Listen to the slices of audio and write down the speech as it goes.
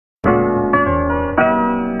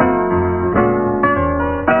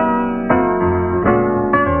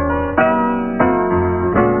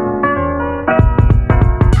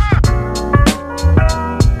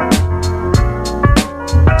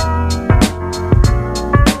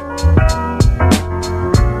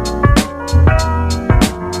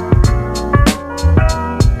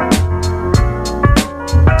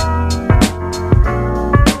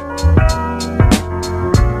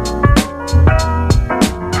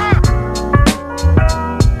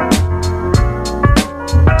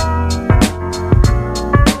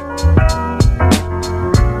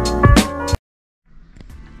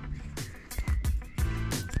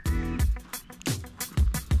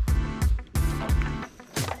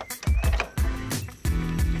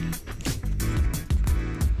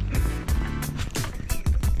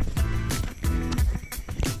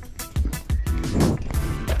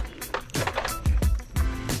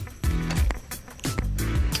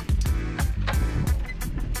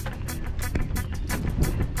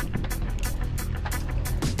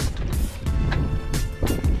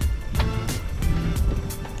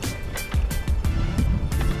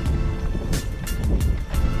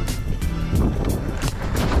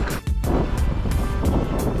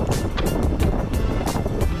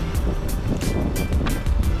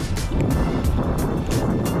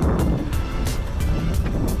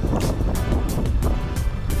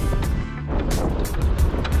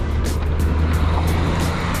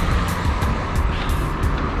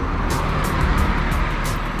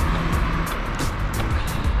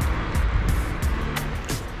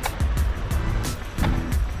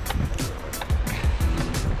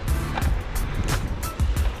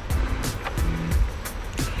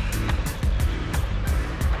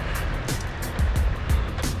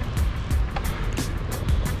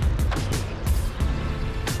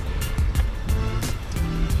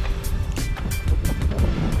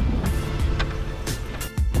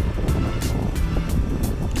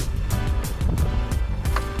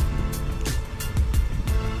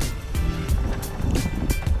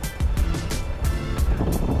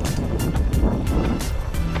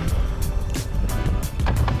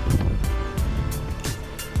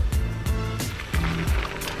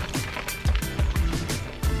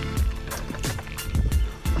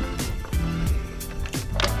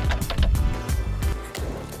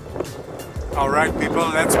people,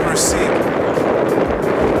 let's proceed.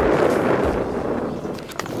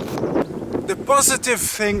 The positive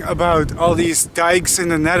thing about all these dikes in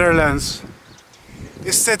the Netherlands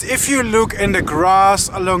is that if you look in the grass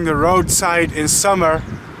along the roadside in summer,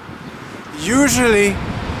 usually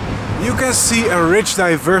you can see a rich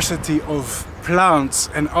diversity of plants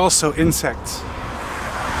and also insects.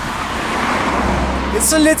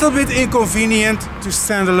 It's a little bit inconvenient to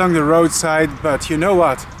stand along the roadside, but you know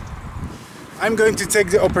what? I'm going to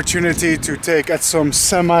take the opportunity to take at some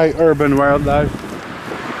semi-urban wildlife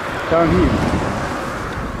down here.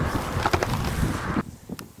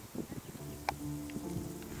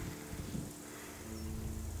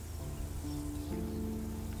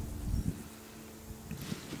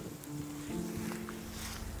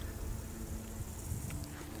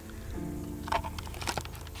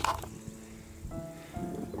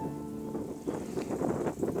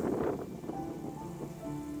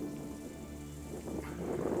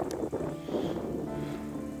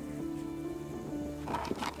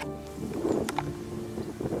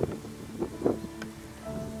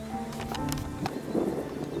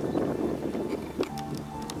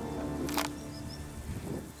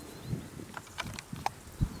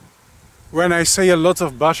 When I say a lot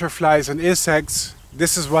of butterflies and insects,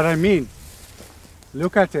 this is what I mean.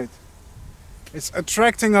 Look at it. It's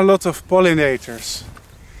attracting a lot of pollinators.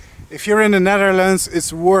 If you're in the Netherlands,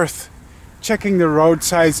 it's worth checking the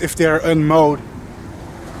roadsides if they are unmowed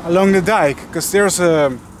along the dike, because there's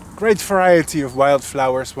a great variety of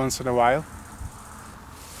wildflowers once in a while.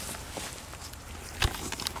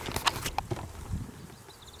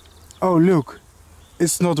 Oh look,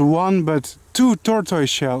 it's not one but two tortoise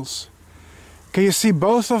shells. Can you see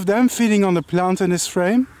both of them feeding on the plant in this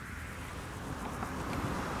frame?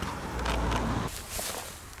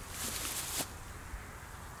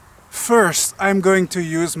 First, I'm going to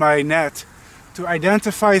use my net to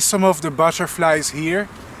identify some of the butterflies here.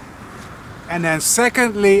 And then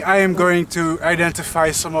secondly, I am going to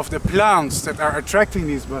identify some of the plants that are attracting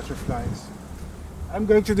these butterflies. I'm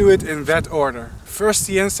going to do it in that order. First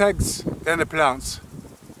the insects, then the plants.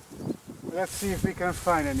 Let's see if we can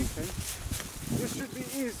find anything. This should be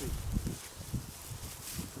easy.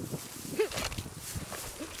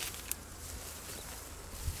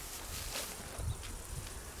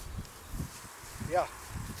 Yeah.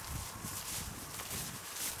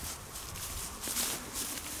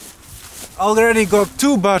 Already got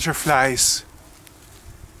two butterflies.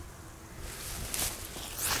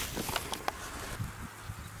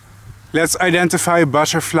 Let's identify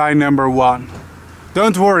butterfly number one.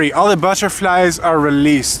 Don't worry, all the butterflies are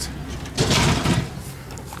released.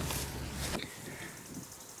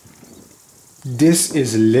 This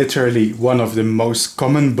is literally one of the most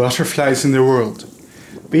common butterflies in the world.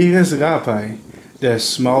 Pyrus rapae, the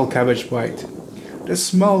small cabbage white. The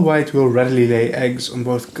small white will readily lay eggs on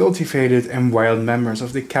both cultivated and wild members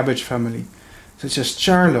of the cabbage family, such as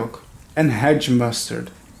charlock and hedge mustard.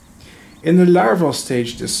 In the larval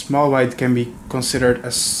stage, the small white can be considered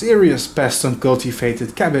a serious pest on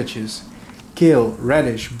cultivated cabbages, kale,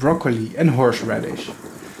 radish, broccoli and horseradish.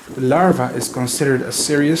 The larva is considered a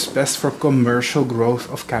serious pest for commercial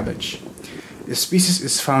growth of cabbage. The species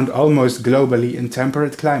is found almost globally in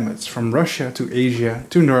temperate climates, from Russia to Asia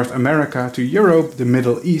to North America to Europe, the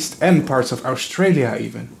Middle East and parts of Australia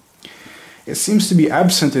even. It seems to be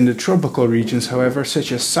absent in the tropical regions, however,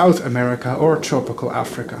 such as South America or tropical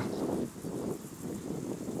Africa.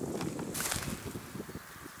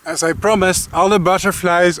 As I promised, all the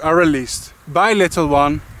butterflies are released. Bye, little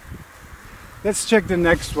one. Let's check the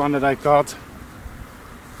next one that I caught.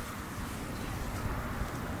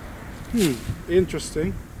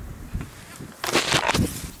 Interesting.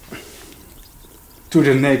 To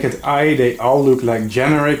the naked eye, they all look like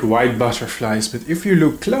generic white butterflies, but if you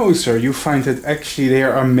look closer, you find that actually they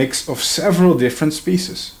are a mix of several different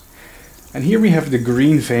species. And here we have the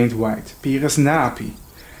green-veined white, Pyrus napi,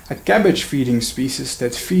 a cabbage-feeding species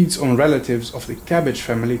that feeds on relatives of the cabbage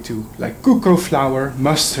family too, like cocoa flower,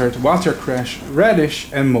 mustard, watercress,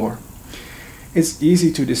 radish and more. It's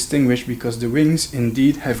easy to distinguish because the wings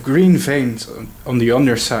indeed have green veins on the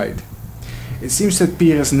underside. It seems that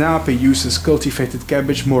Pyrus napi uses cultivated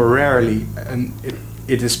cabbage more rarely, and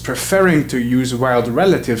it is preferring to use wild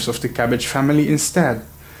relatives of the cabbage family instead,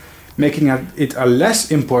 making it a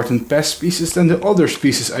less important pest species than the other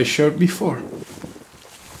species I showed before.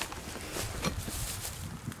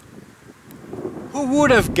 Who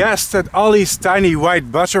would have guessed that all these tiny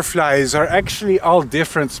white butterflies are actually all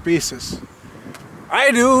different species?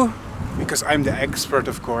 I do, because I'm the expert,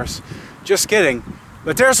 of course. Just kidding.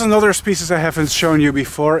 But there's another species I haven't shown you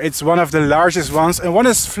before. It's one of the largest ones, and one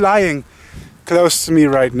is flying close to me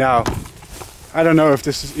right now. I don't know if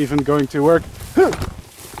this is even going to work.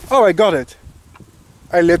 Oh, I got it.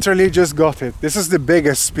 I literally just got it. This is the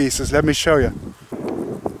biggest species. Let me show you.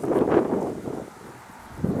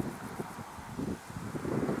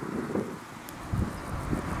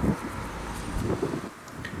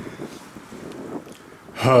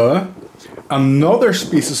 Huh? Another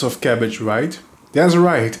species of cabbage white? That's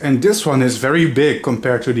right, and this one is very big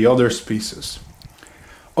compared to the other species.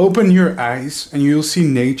 Open your eyes and you'll see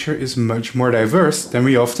nature is much more diverse than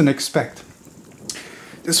we often expect.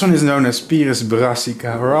 This one is known as Pyrrhus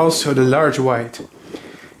brassica, or also the large white.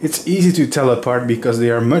 It's easy to tell apart because they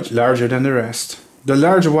are much larger than the rest. The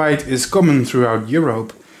large white is common throughout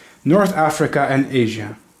Europe, North Africa and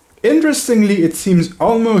Asia. Interestingly, it seems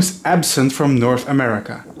almost absent from North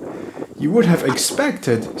America. You would have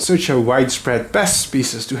expected such a widespread pest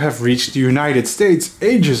species to have reached the United States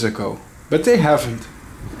ages ago, but they haven't.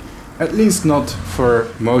 At least not for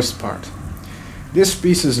most part. This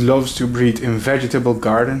species loves to breed in vegetable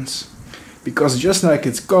gardens, because just like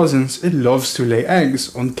its cousins, it loves to lay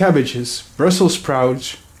eggs on cabbages, Brussels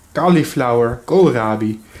sprouts, cauliflower,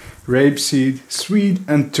 kohlrabi, rapeseed, swede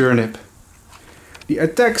and turnip. The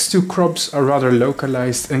attacks to crops are rather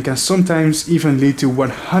localized and can sometimes even lead to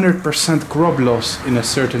 100% crop loss in a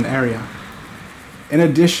certain area. In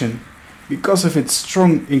addition, because of its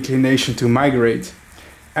strong inclination to migrate,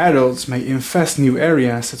 adults may infest new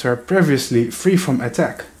areas that were previously free from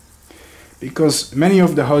attack. Because many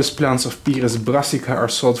of the house plants of Pyrrhus brassica are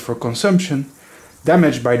sold for consumption,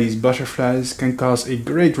 damage by these butterflies can cause a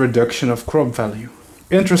great reduction of crop value.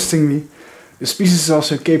 Interestingly, the species is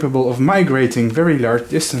also capable of migrating very large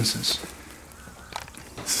distances.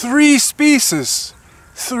 Three species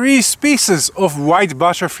of white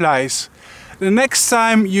butterflies. The next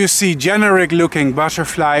time you see generic looking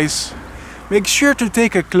butterflies, make sure to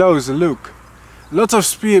take a close look. Lots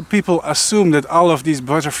of people assume that all of these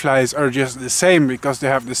butterflies are just the same because they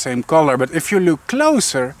have the same color, but if you look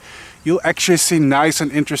closer, you'll actually see nice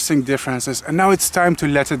and interesting differences. And now it's time to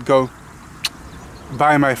let it go.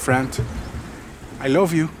 Bye, my friend. I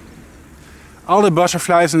love you. All the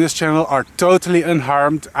butterflies in this channel are totally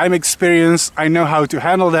unharmed. I'm experienced, I know how to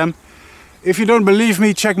handle them. If you don't believe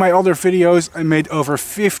me, check my other videos. I made over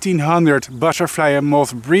 1500 butterfly and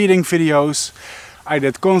moth breeding videos. I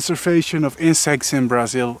did conservation of insects in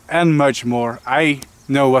Brazil and much more. I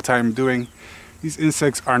know what I'm doing. These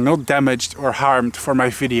insects are not damaged or harmed for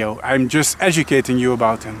my video. I'm just educating you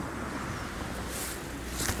about them.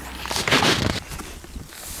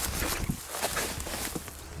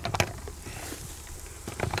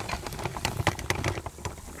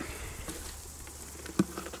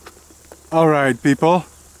 Alright people,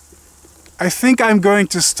 I think I'm going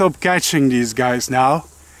to stop catching these guys now.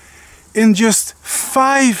 In just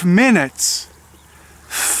 5 minutes,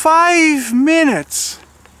 5 minutes,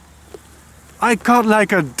 I caught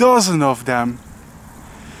like a dozen of them.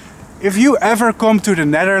 If you ever come to the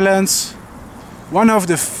Netherlands, one of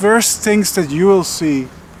the first things that you will see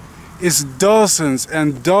is dozens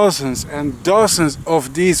and dozens and dozens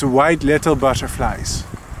of these white little butterflies.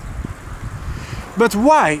 But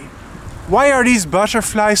why? Why are these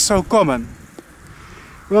butterflies so common?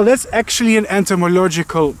 Well, that's actually an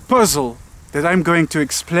entomological puzzle that I'm going to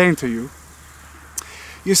explain to you.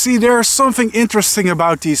 You see, there's something interesting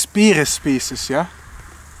about these Pyrrhus species, yeah?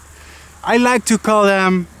 I like to call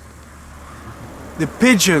them the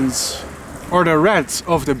pigeons or the rats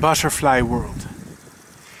of the butterfly world.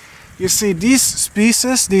 You see, these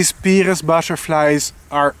species, these Pyrrhus butterflies,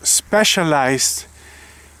 are specialized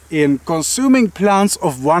in consuming plants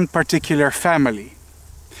of one particular family,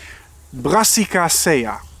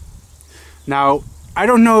 Brassicaceae. Now, I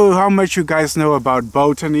don't know how much you guys know about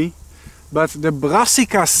botany, but the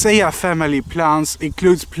Brassicaceae family plants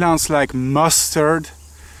includes plants like mustard,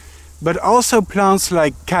 but also plants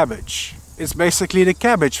like cabbage. It's basically the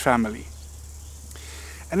cabbage family.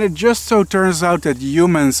 And it just so turns out that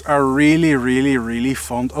humans are really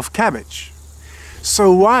fond of cabbage.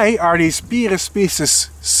 So why are these Pyrrhus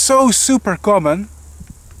species so super common?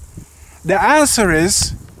 The answer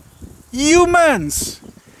is humans!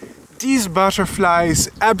 These butterflies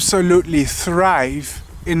absolutely thrive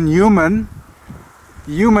in human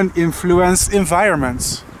influenced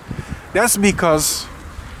environments. That's because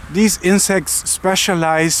these insects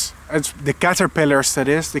specialize, the caterpillars that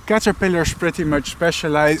is, the caterpillars pretty much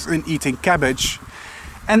specialize in eating cabbage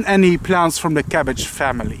and any plants from the cabbage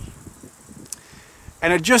family.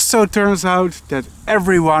 And it just so turns out that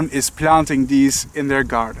everyone is planting these in their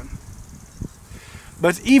garden.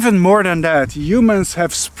 But even more than that, humans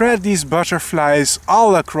have spread these butterflies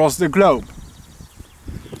all across the globe.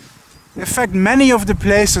 In fact, many of the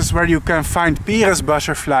places where you can find Pires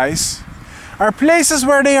butterflies are places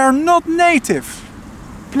where they are not native.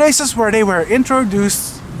 Places where they were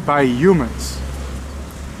introduced by humans.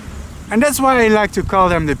 And that's why I like to call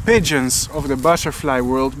them the pigeons of the butterfly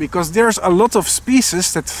world, because there's a lot of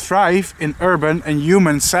species that thrive in urban and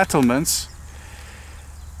human settlements.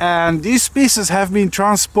 And these species have been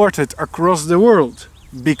transported across the world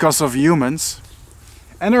because of humans.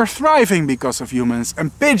 And are thriving because of humans.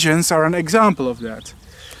 And pigeons are an example of that.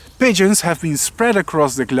 Pigeons have been spread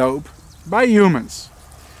across the globe by humans.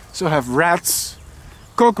 So have rats,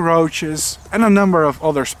 cockroaches, and a number of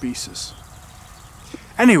other species.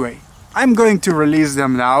 Anyway, I'm going to release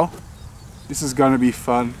them now. This is gonna be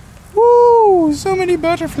fun. Woo! So many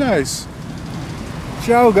butterflies!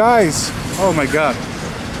 Ciao guys! Oh my god.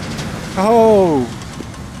 Oh!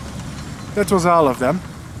 That was all of them.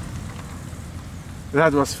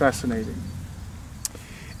 That was fascinating.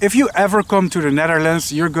 If you ever come to the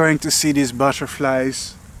Netherlands, you're going to see these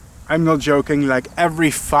butterflies. I'm not joking, like every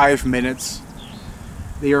 5 minutes.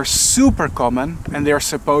 They are super common, and they're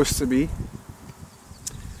supposed to be.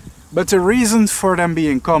 But the reason for them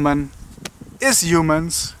being common is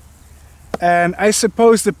humans. And I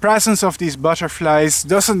suppose the presence of these butterflies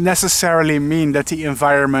doesn't necessarily mean that the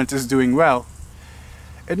environment is doing well.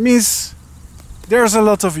 It means there's a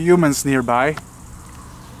lot of humans nearby.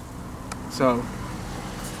 So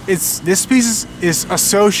this species is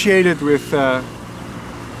associated with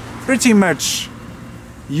pretty much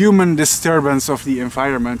human disturbance of the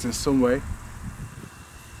environment in some way.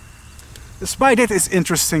 Despite it, it's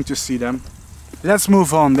interesting to see them. Let's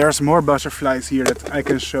move on. There's more butterflies here that I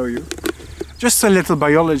can show you. Just a little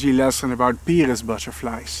biology lesson about Pires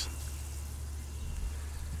butterflies.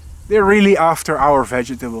 They're really after our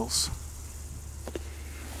vegetables.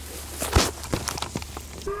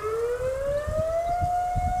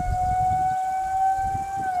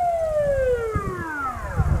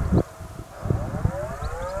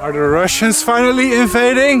 Are the Russians finally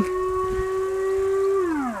invading?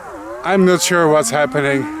 I'm not sure what's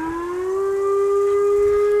happening.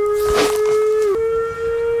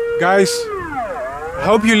 Guys, I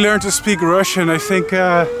hope you learn to speak Russian. I think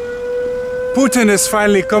Putin is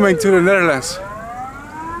finally coming to the Netherlands.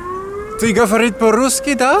 Ты говорит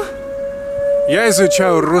по-русски, да? Я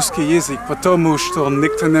изучаю русский язык, потому что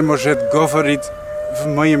никто не может говорить в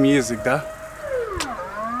моем языке, да?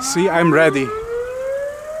 See, I'm ready.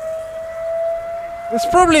 It's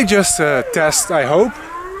probably just a test, I hope.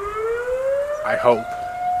 I hope.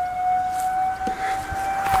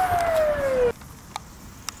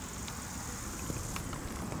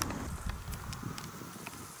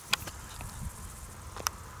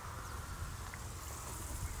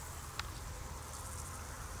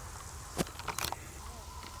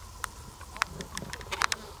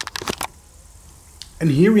 And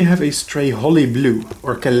here we have a stray holly blue,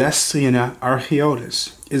 or Calestriana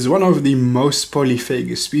archaeotis. It's one of the most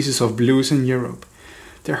polyphagous species of blues in Europe.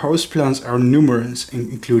 Their host plants are numerous and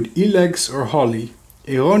include ilex or holly,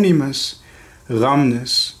 Eronimus,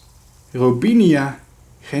 Rhamnus, Robinia,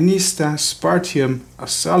 Genista, Spartium,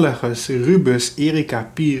 Ascalagus, Rubus, Erica,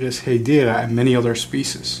 Pires, Hedera, and many other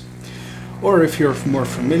species. Or if you're more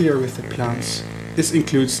familiar with the plants, this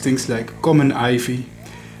includes things like common ivy,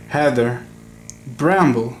 heather,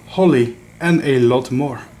 bramble, holly, and a lot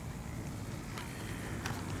more.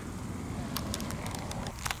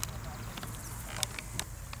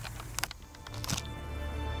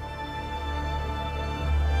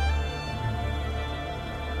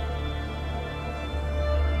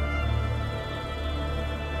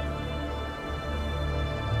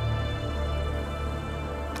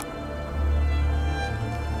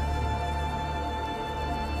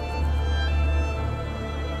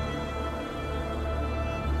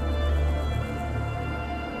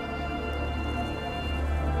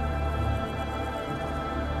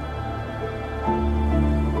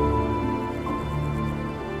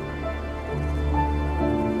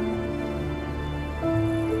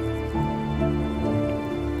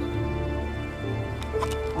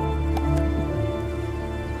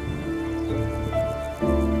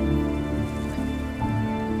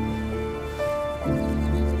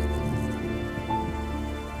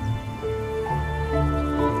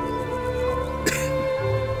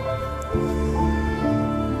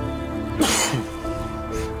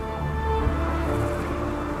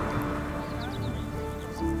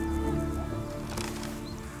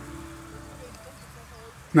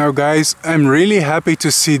 Now guys, I'm really happy to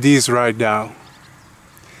see these right now.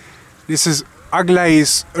 This is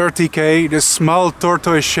Aglaeis urticae, the small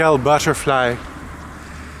tortoise-shell butterfly.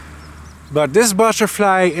 But this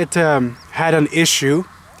butterfly, it had an issue.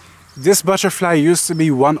 This butterfly used to be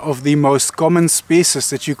one of the most common species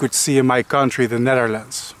that you could see in my country, the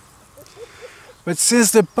Netherlands. But since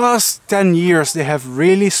the past 10 years they have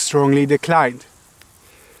really strongly declined.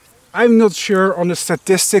 I'm not sure on the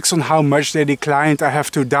statistics on how much they declined. I have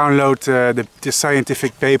to download the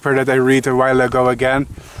scientific paper that I read a while ago again.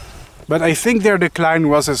 But I think their decline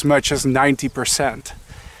was as much as 90%.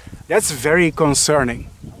 That's very concerning.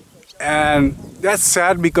 And that's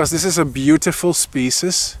sad because this is a beautiful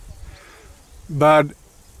species. But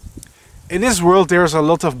in this world there's a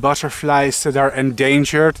lot of butterflies that are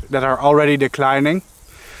endangered, that are already declining.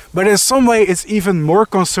 But in some way it's even more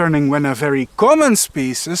concerning when a very common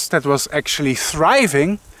species that was actually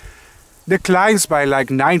thriving declines by like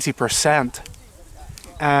 90%.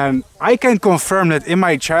 And I can confirm that in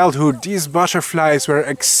my childhood these butterflies were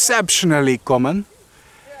exceptionally common.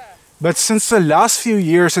 But since the last few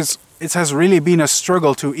years it has really been a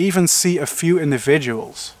struggle to even see a few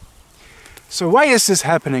individuals. So why is this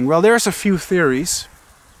happening? Well, there's a few theories.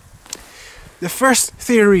 The first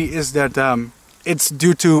theory is that it's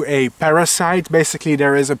due to a parasite. Basically,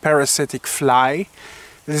 there is a parasitic fly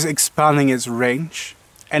that is expanding its range.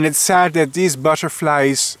 And it's sad that these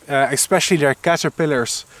butterflies, especially their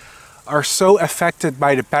caterpillars, are so affected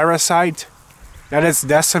by the parasite that it's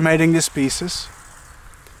decimating the species.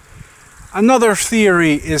 Another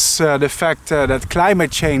theory is the fact that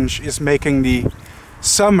climate change is making the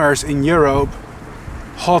summers in Europe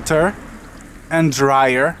hotter and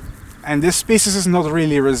drier, and this species is not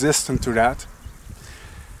really resistant to that.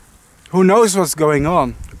 Who knows what's going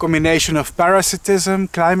on? A combination of parasitism,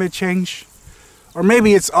 climate change, or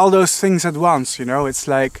maybe it's all those things at once, you know? It's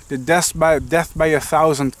like the death by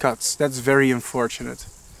 1,000 cuts. That's very unfortunate.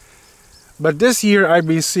 But this year I've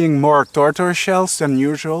been seeing more tortoise shells than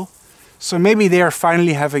usual, so maybe they are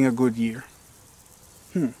finally having a good year.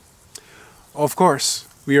 Of course,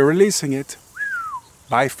 we are releasing it.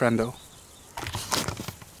 Bye, friendo.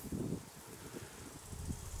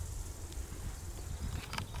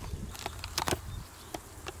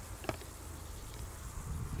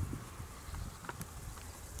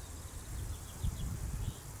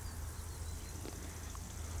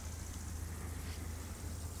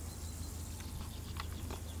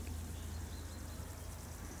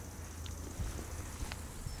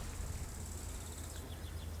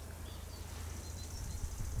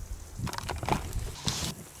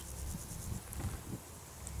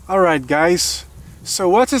 Alright guys, so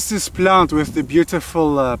what is this plant with the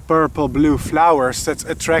beautiful purple-blue flowers that's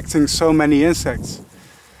attracting so many insects?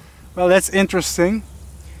 Well, that's interesting.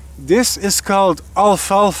 This is called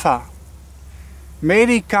alfalfa,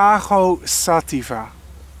 Medicago sativa.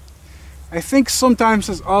 I think sometimes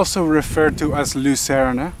it's also referred to as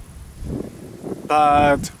lucerne.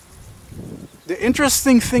 But the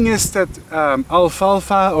interesting thing is that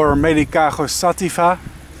alfalfa or Medicago sativa,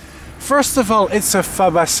 first of all, it's a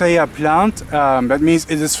Fabaceae plant. That means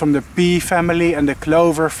it is from the pea family and the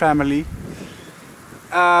clover family.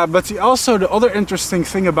 But also the other interesting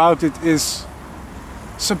thing about it is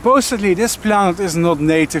supposedly this plant is not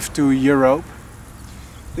native to Europe.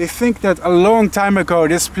 They think that a long time ago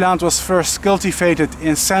this plant was first cultivated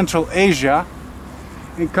in Central Asia,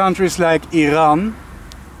 in countries like Iran.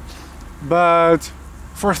 But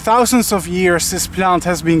for thousands of years this plant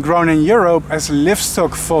has been grown in Europe as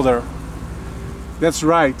livestock fodder. That's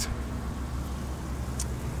right.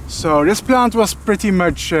 So this plant was pretty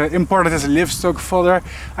much imported as livestock fodder.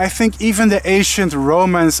 I think even the ancient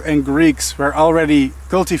Romans and Greeks were already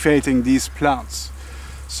cultivating these plants.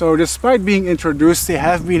 So despite being introduced, they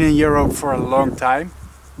have been in Europe for a long time.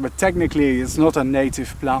 But technically it's not a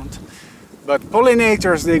native plant. But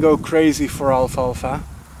pollinators, they go crazy for alfalfa.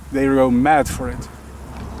 They go mad for it.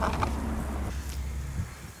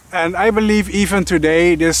 And I believe even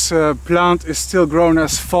today this plant is still grown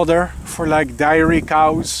as fodder for like dairy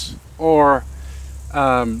cows, or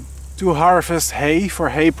to harvest hay for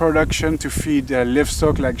hay production to feed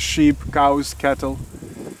livestock like sheep, cows, cattle.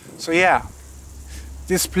 So yeah,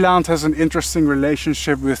 this plant has an interesting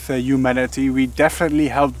relationship with humanity. We definitely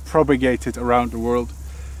helped propagate it around the world.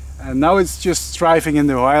 And now it's just thriving in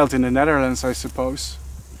the wild in the Netherlands, I suppose.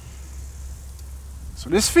 So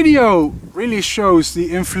this video really shows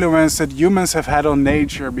the influence that humans have had on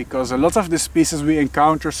nature, because a lot of the species we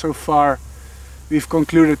encounter so far, we've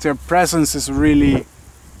concluded their presence is really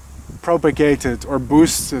propagated or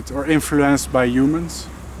boosted or influenced by humans.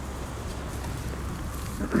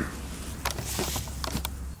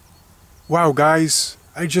 Wow guys,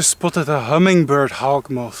 I just spotted a hummingbird hawk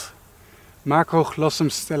moth, Macroglossum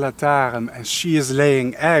stellatarum, and she is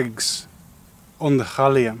laying eggs on the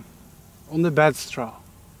gallium, on the bed straw.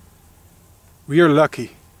 We are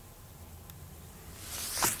lucky.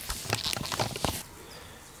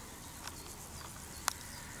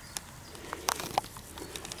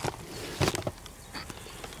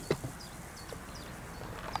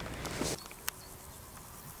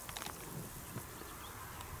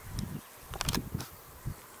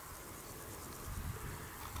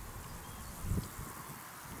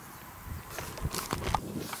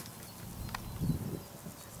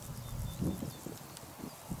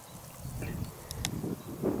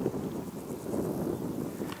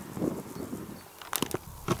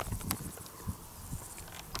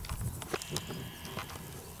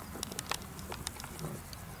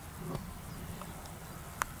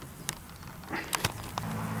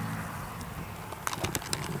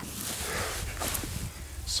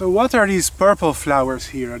 So what are these purple flowers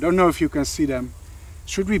here? I don't know if you can see them.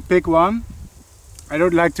 Should we pick one? I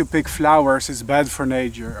don't like to pick flowers, it's bad for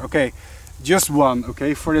nature. Okay, just one,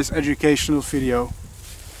 okay, for this educational video.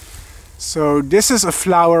 So this is a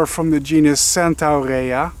flower from the genus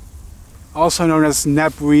Centaurea, also known as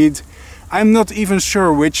knapweed. I'm not even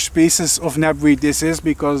sure which species of knapweed this is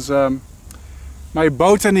because my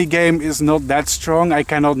botany game is not that strong. I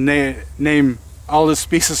cannot name all the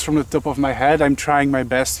species from the top of my head. I'm trying my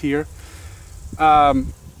best here.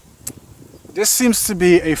 This seems to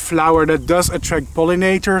be a flower that does attract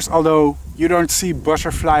pollinators, although you don't see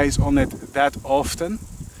butterflies on it that often.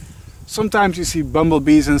 Sometimes you see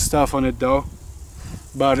bumblebees and stuff on it though.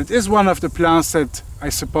 But it is one of the plants that I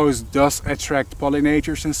suppose does attract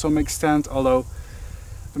pollinators in some extent, although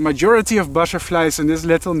the majority of butterflies in this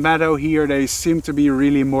little meadow here, they seem to be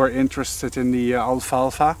really more interested in the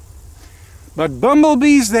alfalfa. But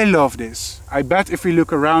bumblebees, they love this. I bet if we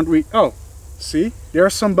look around, oh, see, there are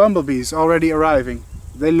some bumblebees already arriving.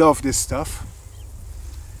 They love this stuff.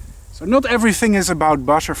 So not everything is about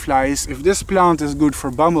butterflies. If this plant is good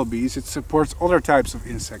for bumblebees, it supports other types of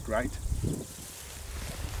insect, right?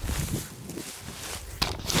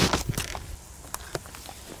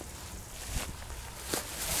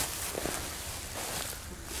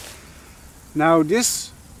 Now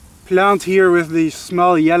this plant here with the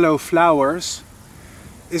small yellow flowers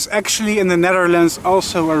is actually in the Netherlands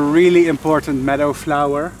also a really important meadow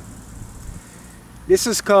flower. This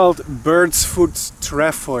is called bird's foot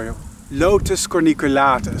trefoil, Lotus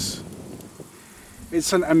corniculatus.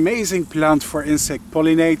 It's an amazing plant for insect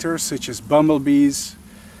pollinators such as bumblebees.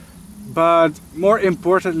 But more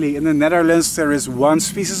importantly, in the Netherlands there is one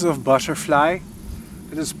species of butterfly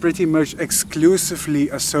that is pretty much exclusively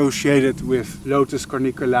associated with Lotus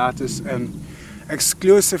corniculatus and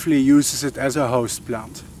exclusively uses it as a host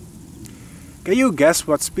plant. Can you guess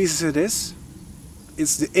what species it is?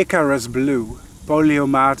 It's the Icarus blue,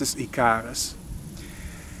 Polyommatus icarus.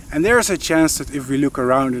 And there is a chance that if we look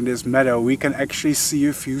around in this meadow we can actually see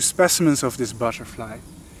a few specimens of this butterfly.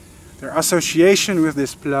 Their association with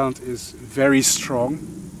this plant is very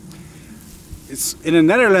strong. It's in the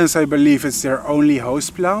Netherlands, I believe it's their only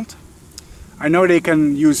host plant. I know they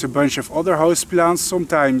can use a bunch of other host plants,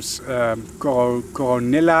 sometimes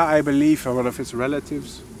Coronilla, I believe, or one of its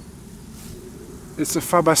relatives. It's a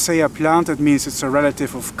Fabaceae plant, that means it's a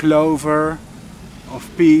relative of clover, of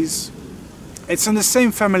peas. It's in the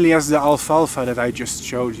same family as the alfalfa that I just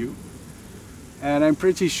showed you. And I'm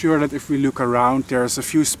pretty sure that if we look around, there's a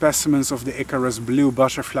few specimens of the Icarus blue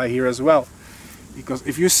butterfly here as well. Because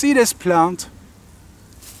if you see this plant,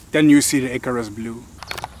 then you see the Icarus blue.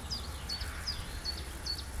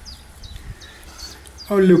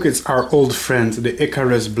 Oh look, it's our old friend, the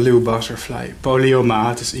Icarus blue butterfly,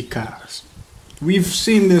 Polyommatus icarus. We've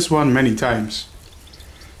seen this one many times.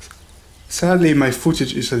 Sadly, my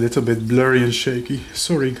footage is a little bit blurry and shaky.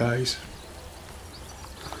 Sorry guys.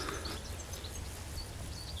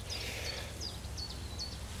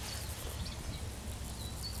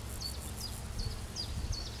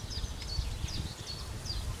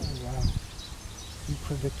 Oh wow. He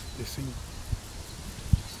predicted this thing.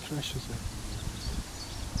 Stretches it.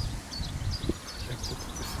 Predicted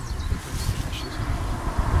this thing. Stretches it.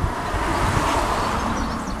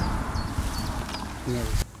 No.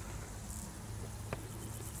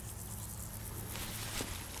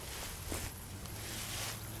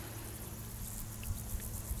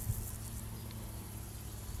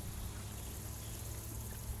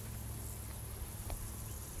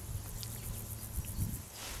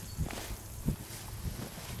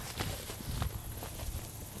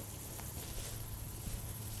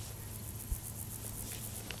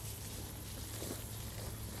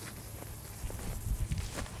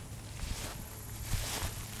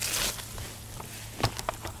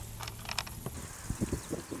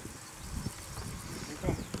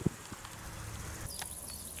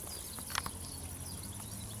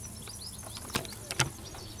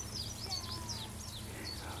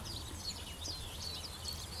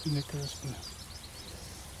 Icarus blue.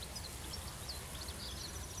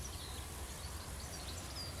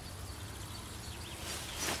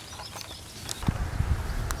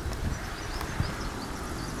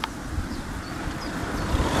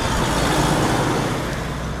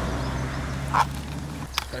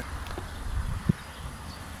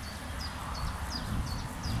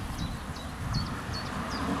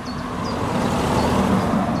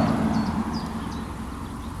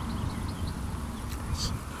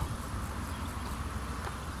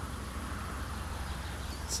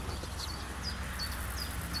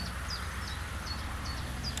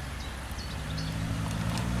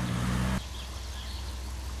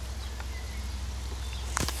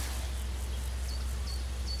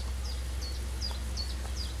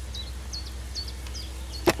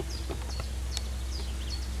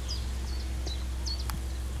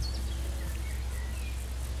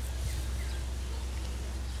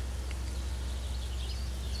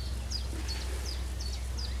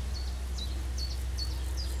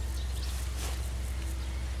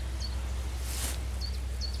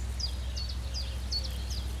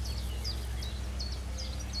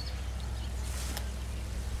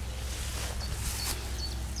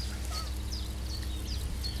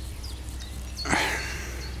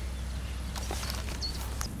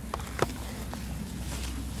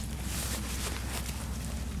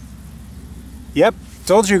 Yep,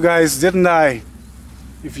 told you guys, didn't I?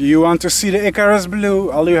 If you want to see the Icarus blue,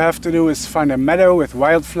 all you have to do is find a meadow with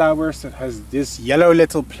wildflowers that has this yellow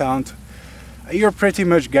little plant. You're pretty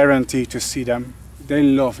much guaranteed to see them. They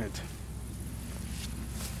love it.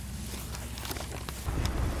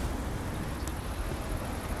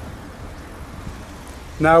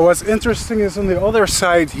 Now what's interesting is on the other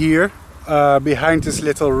side here, behind this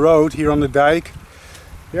little road here on the dike,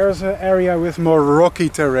 there's an area with more rocky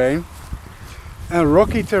terrain. And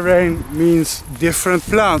rocky terrain means different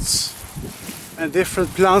plants. And different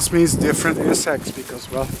plants means different insects,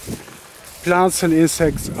 because, well, plants and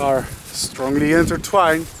insects are strongly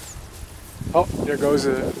intertwined. Oh, there goes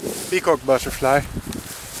a peacock butterfly.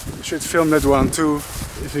 I should film that one too,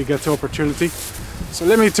 if we get the opportunity. So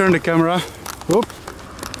let me turn the camera. Whoop.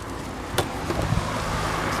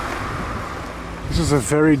 This is a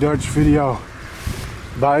very Dutch video.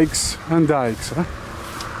 Bikes and dikes, huh?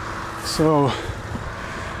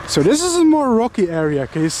 So this is a more rocky area,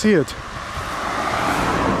 can you see it?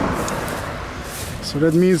 So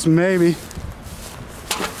that means maybe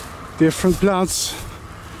different plants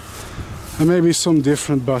and maybe some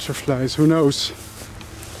different butterflies, who knows?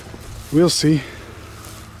 We'll see.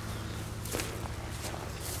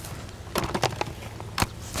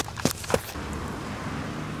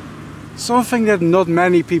 Something that not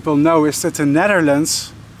many people know is that the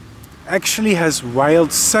Netherlands actually has wild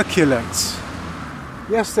succulents.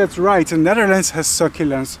 Yes, that's right, the Netherlands has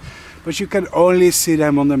succulents, but you can only see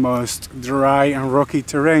them on the most dry and rocky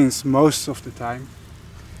terrains most of the time.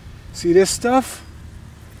 See this stuff?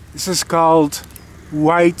 This is called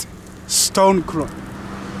white stonecrop,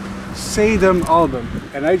 Sedum album,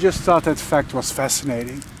 and I just thought that fact was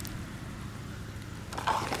fascinating.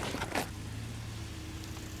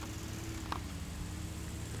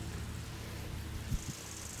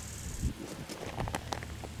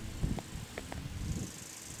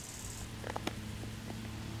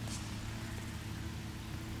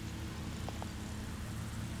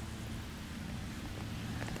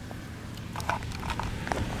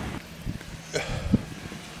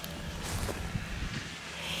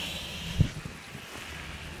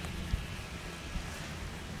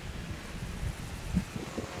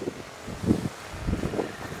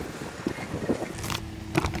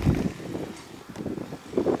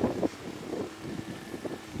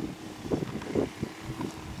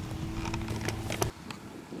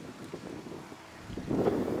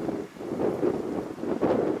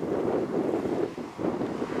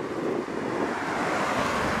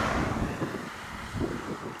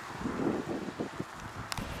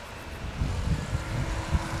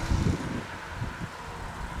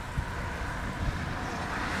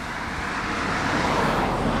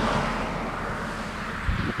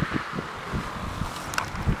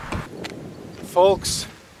 Folks,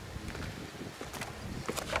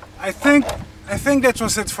 I think that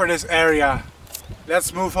was it for this area.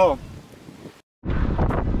 Let's move on.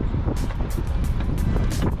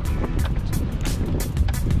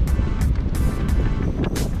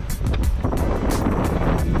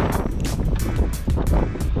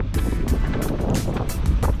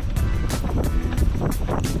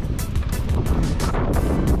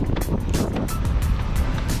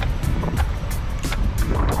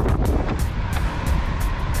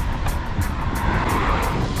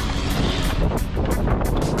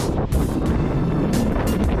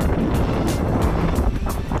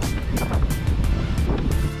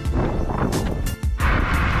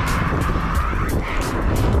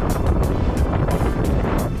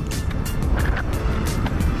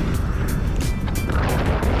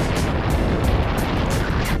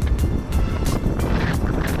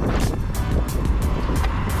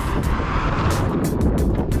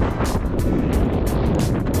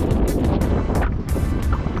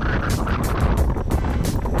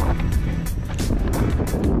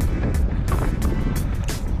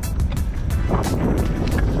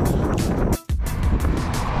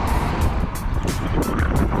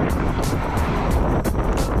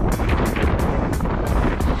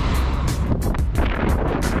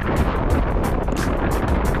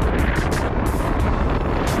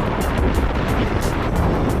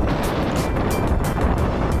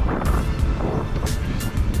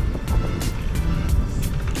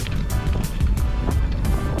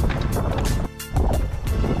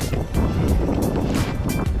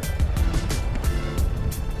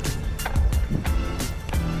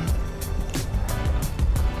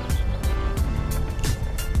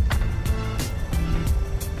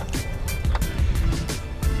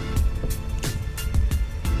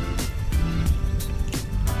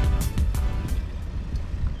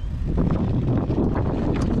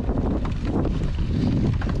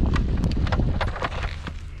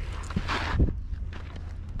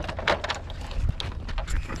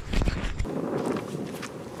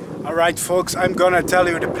 Alright folks, I'm gonna tell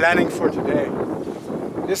you the planning for today.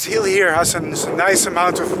 This hill here has a nice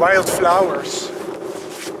amount of wildflowers.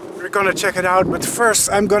 We're gonna check it out, but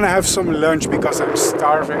first I'm gonna have some lunch because I'm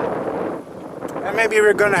starving. And maybe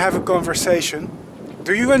we're gonna have a conversation.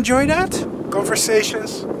 Do you enjoy that?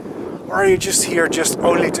 Conversations? Or are you just here just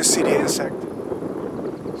only to see the insect?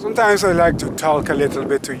 Sometimes I like to talk a little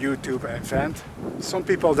bit to YouTube and vent. Some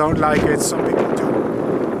people don't like it, some people do.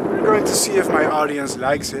 We're going to see if my audience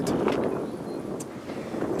likes it.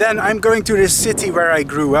 Then I'm going to the city where I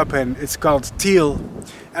grew up in. It's called Tiel.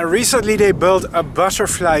 And recently they built a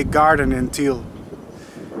butterfly garden in Tiel.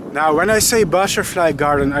 Now when I say butterfly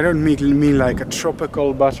garden, I don't mean like a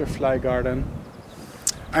tropical butterfly garden.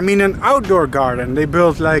 I mean an outdoor garden. They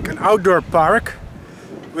built like an outdoor park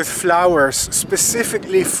with flowers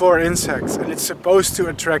specifically for insects, and it's supposed to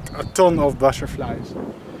attract a ton of butterflies.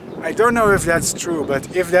 I don't know if that's true,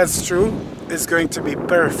 but if that's true, it's going to be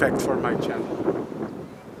perfect for my channel.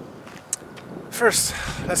 First,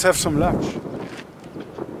 let's have some lunch.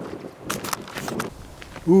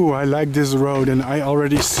 Ooh, I like this road, and I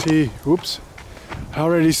already see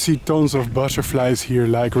tons of butterflies here,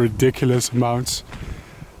 like ridiculous amounts.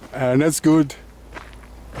 And that's good.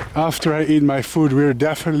 After I eat my food, we're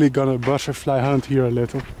definitely gonna butterfly hunt here a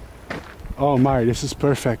little. Oh my, this is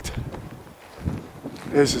perfect.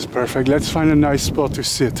 This is perfect. Let's find a nice spot to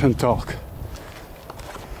sit and talk.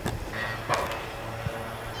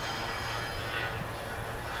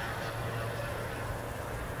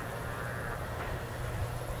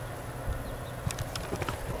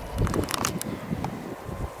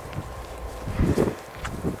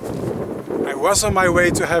 I was on my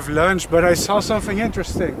way to have lunch, but I saw something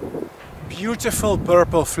interesting. Beautiful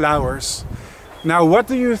purple flowers. Now, what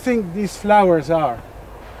do you think these flowers are?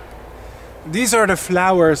 These are the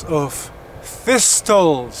flowers of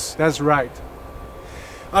thistles. That's right.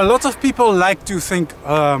 A lot of people like to think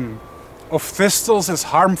of thistles as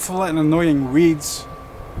harmful and annoying weeds.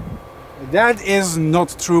 That is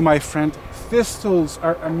not true, my friend. Thistles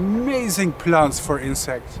are amazing plants for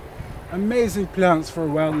insects. Amazing plants for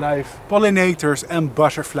wildlife, pollinators and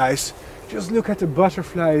butterflies. Just look at the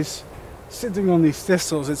butterflies sitting on these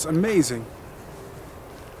thistles, it's amazing.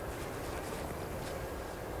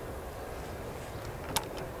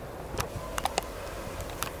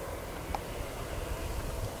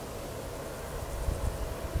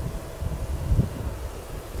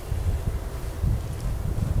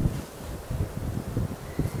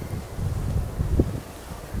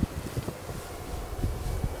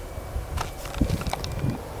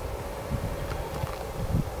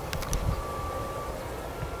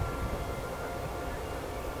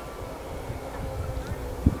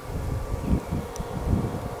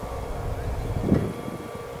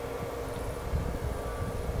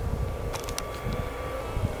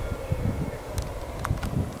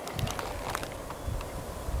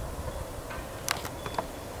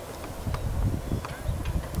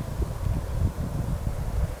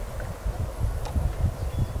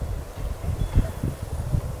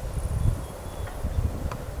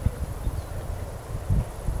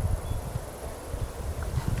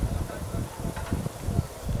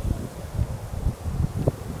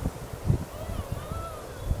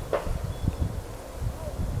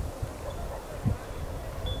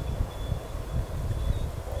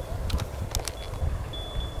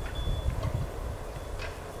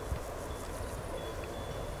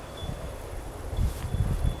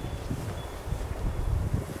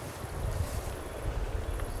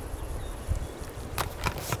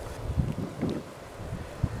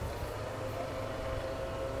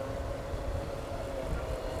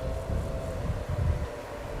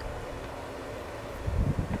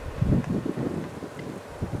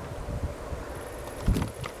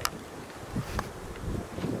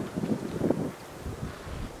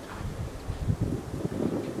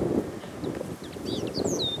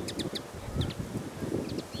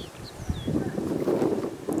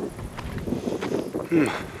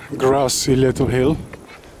 Grassy little hill.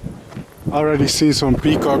 Already see some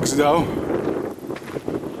peacocks though.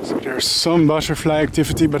 So there's some butterfly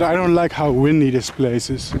activity, but I don't like how windy this place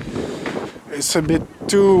is. It's a bit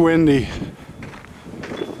too windy.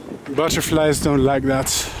 Butterflies don't like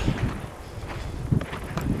that.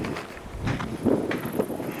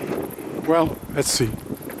 Well, let's see.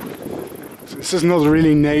 This is not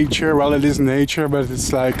really nature. Well, it is nature, but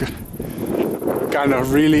it's like a kind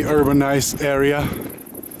of really urbanized area.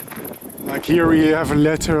 Like here we have a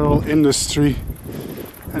literal industry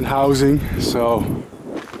and housing, so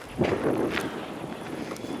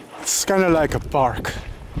it's kind of like a park.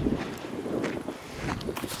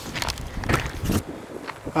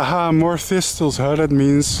 Aha, more thistles, huh? That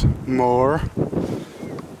means more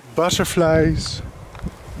butterflies.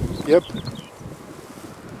 Yep.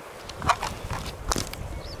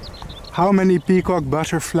 How many peacock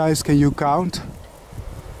butterflies can you count?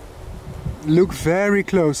 Look very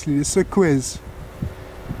closely, it's a quiz.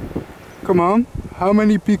 Come on, how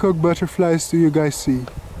many peacock butterflies do you guys see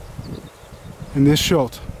in this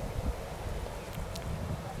shot?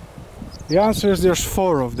 The answer is there's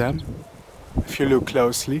 4 of them, if you look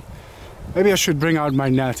closely. Maybe I should bring out my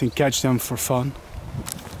net and catch them for fun.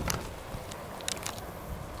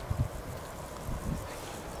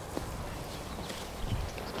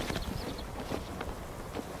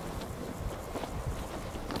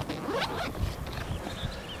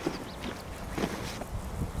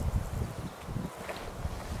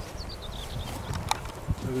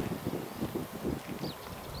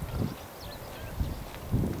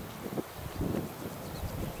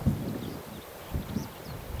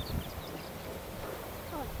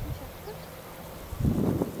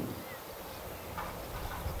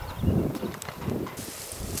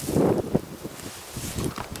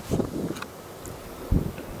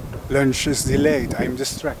 Lunch is delayed, I'm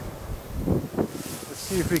distracted. Let's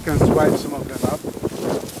see if we can swipe some of them up.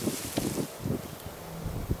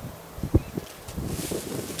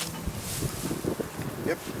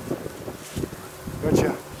 Yep.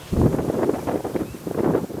 Gotcha.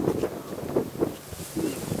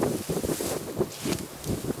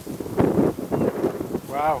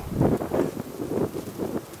 Wow.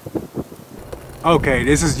 Okay,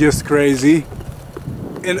 this is just crazy.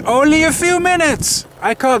 In only a few minutes,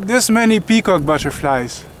 I caught this many peacock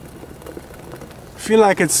butterflies. I feel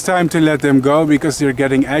like it's time to let them go because they're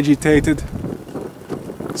getting agitated.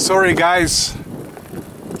 Sorry guys.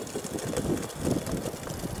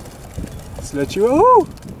 Let's let you... Oh,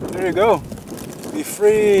 there you go. Be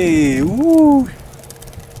free. Woo.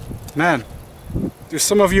 Man, do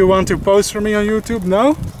some of you want to pose for me on YouTube?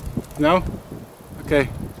 No? No? Okay.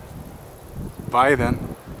 Bye then.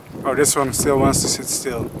 Oh, this one still wants to sit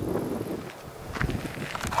still.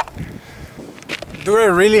 Do I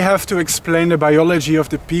really have to explain the biology of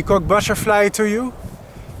the peacock butterfly to you?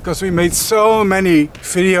 Because we made so many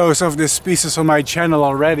videos of this species on my channel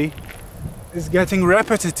already. It's getting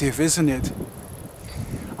repetitive, isn't it?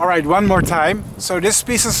 Alright, one more time. So this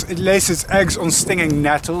species, it lays its eggs on stinging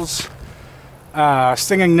nettles.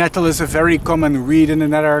 Stinging nettle is a very common weed in the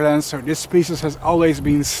Netherlands, so this species has always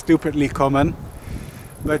been stupidly common.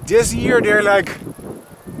 But this year they're like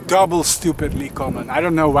double stupidly common. I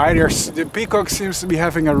don't know why. The peacock seems to be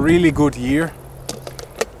having a really good year.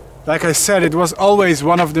 Like I said, it was always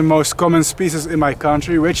one of the most common species in my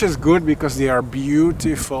country, which is good because they are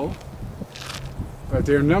beautiful. But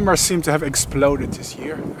their numbers seem to have exploded this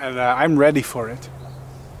year, and I'm ready for it.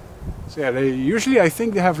 So yeah, I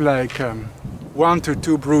think they have like 1 to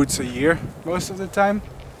 2 broods a year most of the time.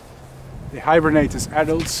 They hibernate as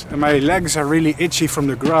adults, and my legs are really itchy from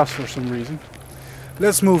the grass for some reason.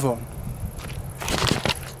 Let's move on.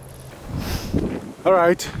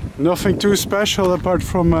 Alright, nothing too special apart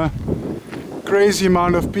from a crazy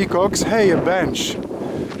amount of peacocks. Hey, a bench.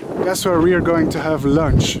 Guess where we are going to have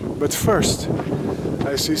lunch. But first,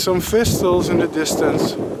 I see some thistles in the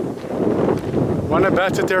distance. Wanna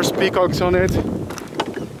bet that there's peacocks on it?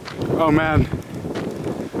 Oh man.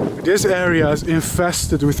 This area is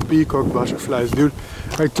infested with peacock butterflies, dude.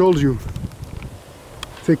 I told you.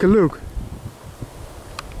 Take a look.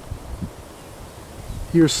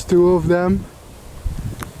 Here's 2 of them.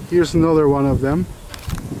 Here's another one of them.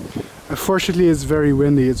 Unfortunately, it's very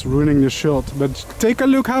windy. It's ruining the shot. But take a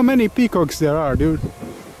look how many peacocks there are, dude.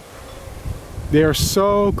 They are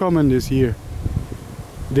so common this year.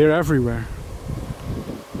 They're everywhere.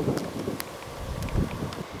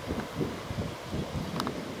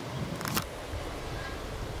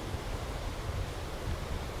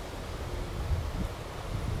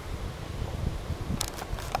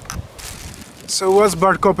 So what's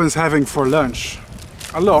Bart Coppens having for lunch?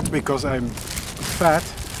 A lot, because I'm fat.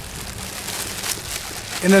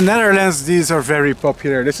 In the Netherlands these are very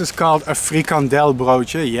popular. This is called a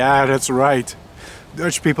frikandelbroodje. Yeah, that's right.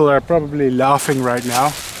 Dutch people are probably laughing right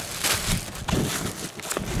now.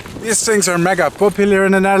 These things are mega popular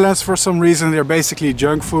in the Netherlands for some reason. They're basically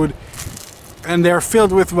junk food. And they're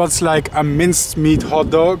filled with what's like a minced meat hot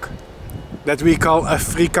dog that we call a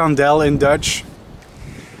frikandel in Dutch.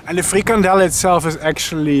 And the frikandel itself is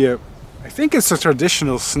actually, I think it's a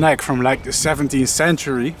traditional snack from like the 17th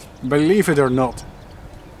century, believe it or not.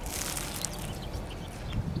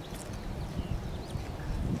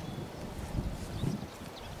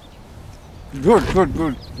 Good, good,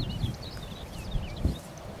 good.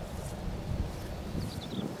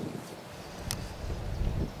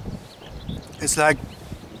 It's like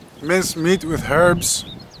minced meat with herbs,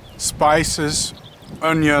 spices,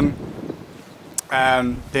 onion,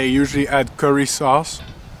 and they usually add curry sauce.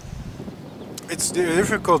 It's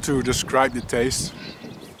difficult to describe the taste.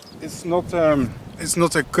 It's not a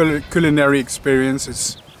culinary experience.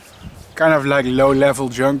 It's kind of like low-level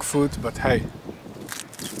junk food, but hey.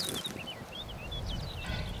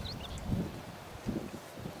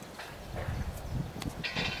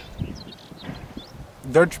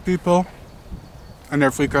 Dutch people and their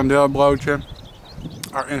frikandelbroodje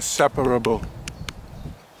are inseparable.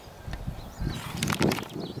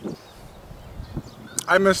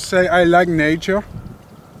 I must say I like nature,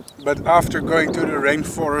 but after going to the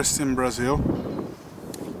rainforest in Brazil,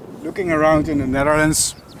 looking around in the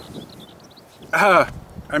Netherlands, I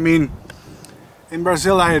mean, in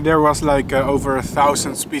Brazil there was like over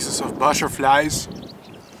 1,000 species of butterflies.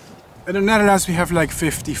 In the Netherlands we have like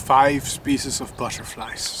 55 species of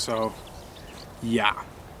butterflies, so yeah.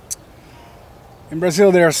 In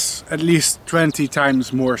Brazil there's at least 20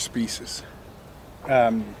 times more species.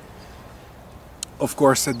 Of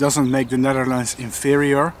course that doesn't make the Netherlands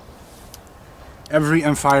inferior. Every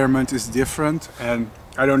environment is different, and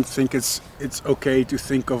I don't think it's okay to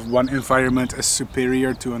think of one environment as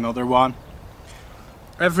superior to another one.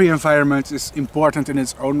 Every environment is important in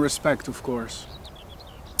its own respect, of course.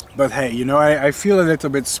 But hey, you know, I feel a little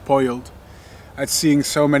bit spoiled at seeing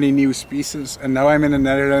so many new species, and now I'm in the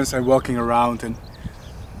Netherlands, I'm walking around and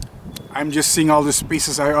I'm just seeing all the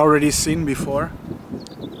species I already seen before.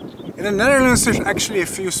 In the Netherlands there's actually a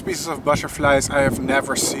few species of butterflies I have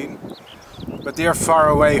never seen, but they are far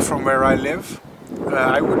away from where I live.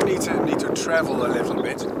 I would need to travel a little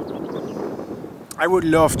bit. I would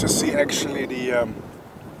love to see actually the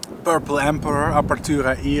purple emperor,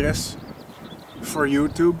 Apertura iris, for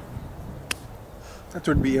YouTube. That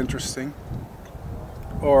would be interesting.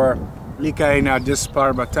 Or Lycaena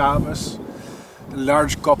disparbatabus, the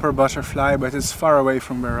large copper butterfly, but it's far away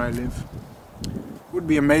from where I live. It would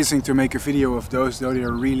be amazing to make a video of those, though they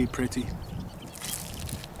are really pretty.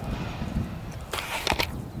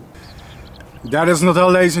 That is not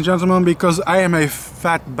all, ladies and gentlemen, because I am a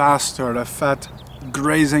fat bastard, a fat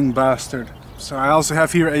grazing bastard. So I also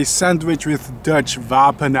have here a sandwich with Dutch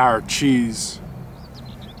Wapenaar cheese.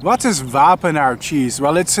 What is Wapenaar cheese?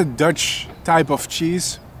 Well, it's a Dutch type of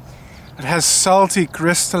cheese. It has salty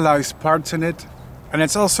crystallized parts in it, and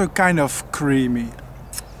it's also kind of creamy.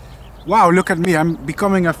 Wow, look at me, I'm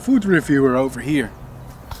becoming a food reviewer over here.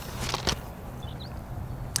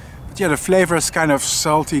 But yeah, the flavor is kind of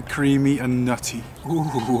salty, creamy and nutty. Ooh,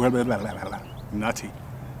 nutty.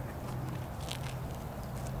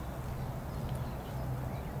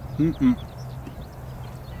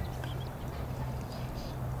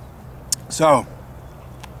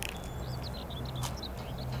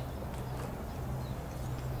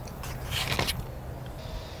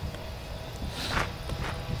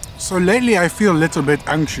 So lately I feel a little bit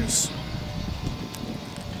anxious.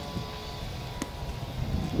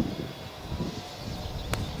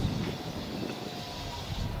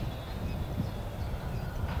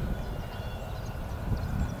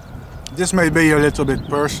 This may be a little bit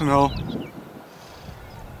personal,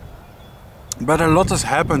 but a lot has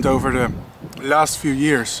happened over the last few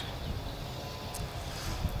years.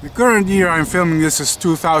 The current year I'm filming this is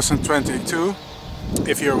 2022,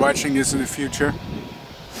 if you're watching this in the future.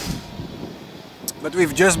 But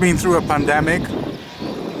we've just been through a pandemic,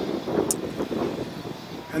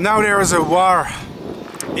 and now there is a war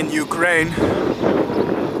in Ukraine.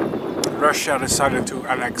 Russia decided to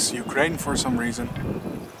annex Ukraine for some reason.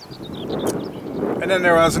 And then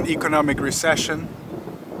there was an economic recession,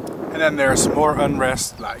 and then there's more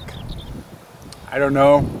unrest, like, I don't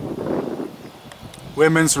know,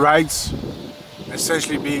 women's rights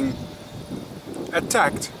essentially being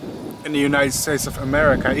attacked in the United States of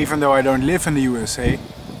America, even though I don't live in the USA.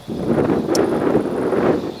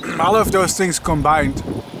 All of those things combined,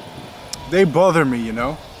 they bother me, you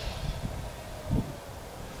know.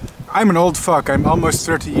 I'm an old fuck, I'm almost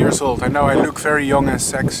 30 years old. I know I look very young and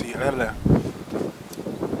sexy.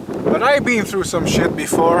 But I've been through some shit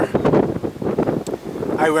before.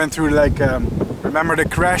 I went through like, remember the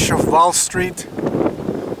crash of Wall Street?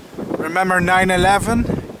 Remember 9/11?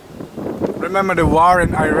 Remember the war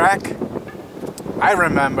in Iraq? I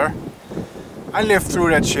remember. I lived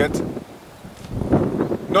through that shit.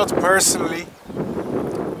 Not personally.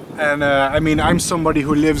 And I mean, I'm somebody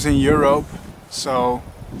who lives in Europe, so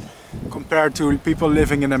compared to people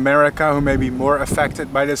living in America who may be more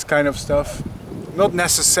affected by this kind of stuff. Not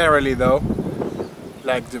necessarily though.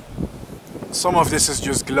 Like some of this is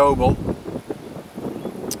just global.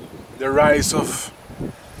 The rise of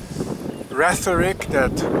rhetoric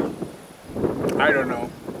that, I don't know,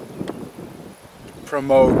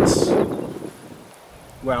 promotes,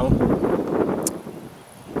 well,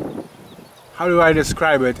 how do I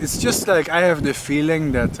describe it? It's just like I have the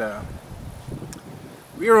feeling that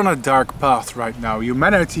we're on a dark path right now.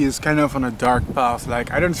 Humanity is kind of on a dark path.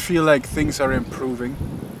 Like, I don't feel like things are improving.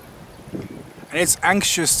 And it's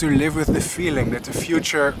anxious to live with the feeling that the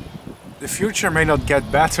future may not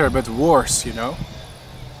get better but worse, you know?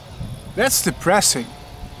 That's depressing.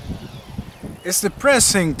 It's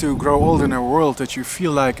depressing to grow old in a world that you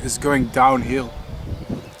feel like is going downhill.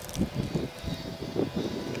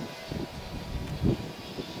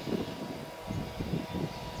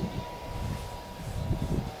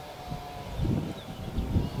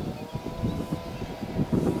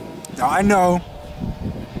 Now I know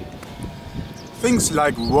things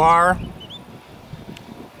like war,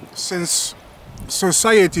 since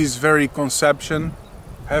society's very conception,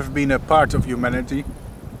 have been a part of humanity.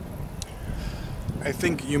 I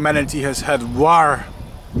think humanity has had war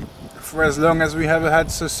for as long as we have had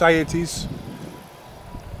societies.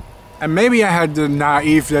 And maybe I had the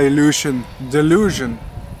naive delusion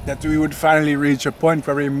that we would finally reach a point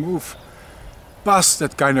where we move past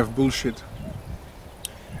that kind of bullshit.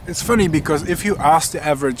 It's funny because if you ask the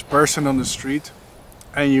average person on the street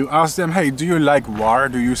and you ask them, hey, do you like war?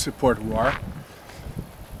 Do you support war?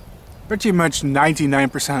 Pretty much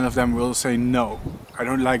 99% of them will say no. I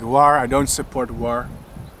don't like war, I don't support war.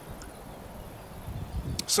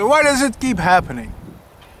 So why does it keep happening?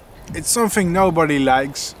 It's something nobody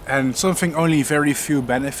likes and something only very few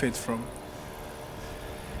benefit from.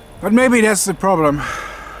 But maybe that's the problem.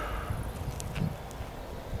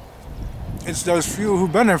 It's those few who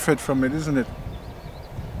benefit from it, isn't it?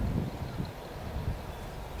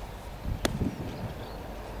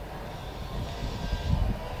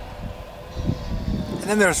 And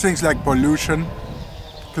then there's things like pollution,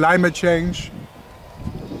 climate change.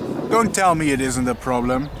 Don't tell me it isn't a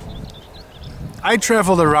problem. I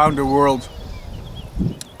traveled around the world.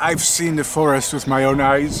 I've seen the forest with my own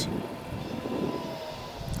eyes.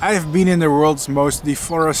 I've been in the world's most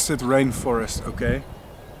deforested rainforest, okay?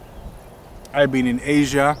 I've been in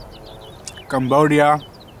Asia, Cambodia,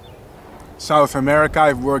 South America,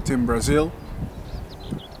 I've worked in Brazil.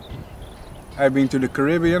 I've been to the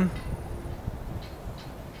Caribbean.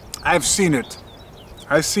 I've seen it.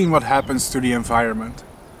 I've seen what happens to the environment.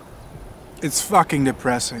 It's fucking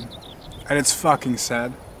depressing. And it's fucking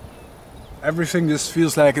sad. Everything just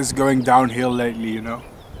feels like it's going downhill lately, you know?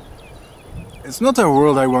 It's not a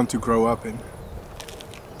world I want to grow up in.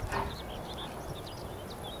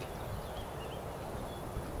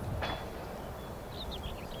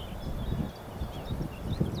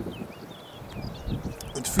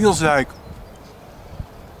 It feels like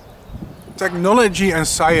technology and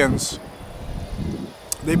science,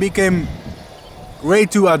 they became way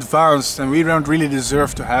too advanced and we don't really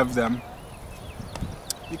deserve to have them.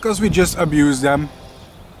 Because we just abuse them.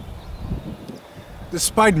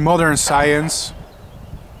 Despite modern science,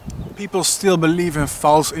 people still believe in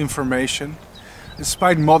false information.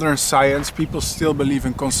 Despite modern science, people still believe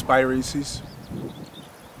in conspiracies.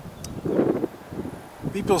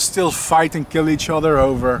 People still fight and kill each other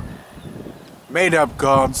over made-up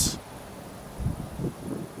gods.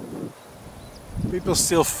 People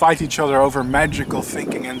still fight each other over magical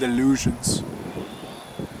thinking and delusions.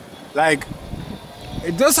 Like,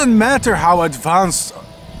 it doesn't matter how advanced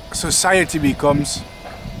society becomes.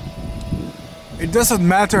 It doesn't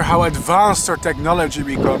matter how advanced our technology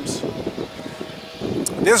becomes.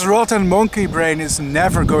 This rotten monkey brain is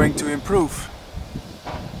never going to improve.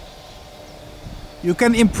 You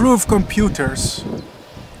can improve computers,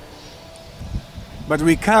 but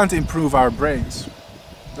we can't improve our brains.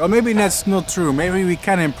 Well, maybe that's not true. Maybe we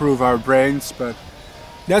can improve our brains, but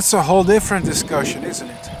that's a whole different discussion, isn't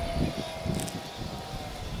it?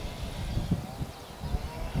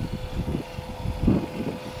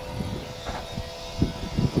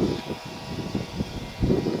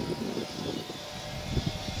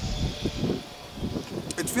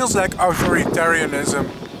 It feels like authoritarianism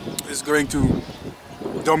is going to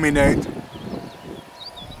dominate.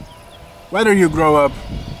 Whether you grow up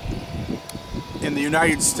in the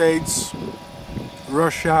United States,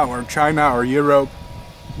 Russia or China or Europe,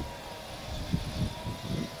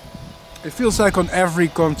 it feels like on every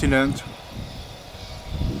continent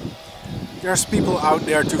there's people out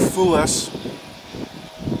there to fool us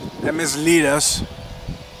and mislead us,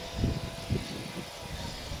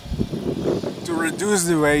 to reduce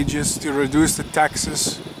the wages, to reduce the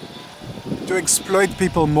taxes, to exploit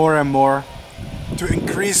people more and more, to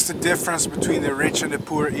increase the difference between the rich and the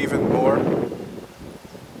poor even more,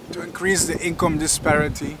 to increase the income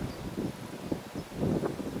disparity,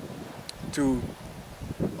 to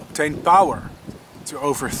obtain power, to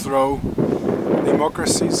overthrow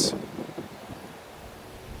democracies.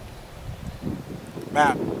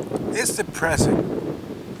 Man, it's depressing.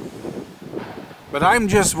 But I'm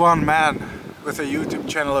just one man with a YouTube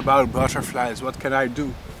channel about butterflies. What can I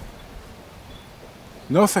do?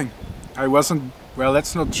 Nothing. I wasn't... Well,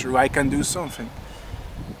 that's not true. I can do something.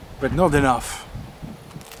 But not enough.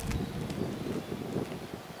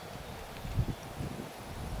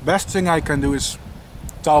 Best thing I can do is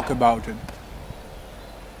talk about it.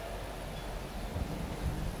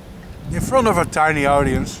 In front of a tiny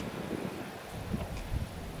audience.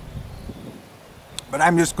 But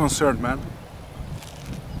I'm just concerned, man.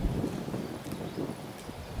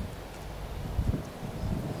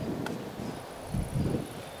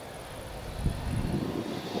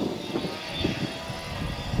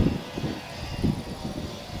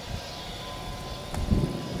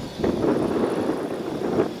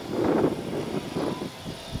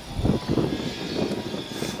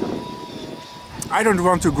 I don't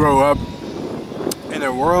want to grow up in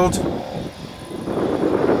a world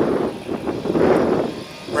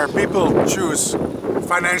where people choose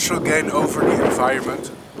financial gain over the environment,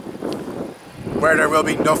 where there will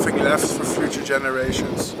be nothing left for future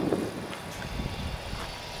generations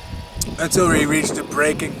until we reach the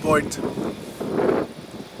breaking point.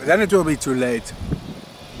 But then it will be too late.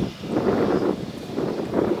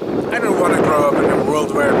 I don't want to grow up in a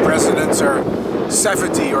world where presidents are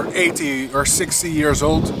 70 or 80 or 60 years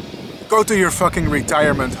old. Go to your fucking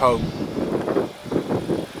retirement home.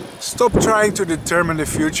 Stop trying to determine the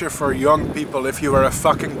future for young people if you are a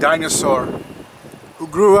fucking dinosaur who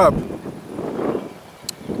grew up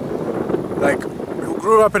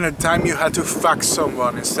in a time you had to fuck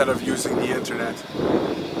someone instead of using the internet.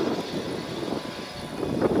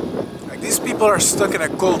 Like, these people are stuck in a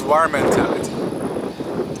Cold War mentality.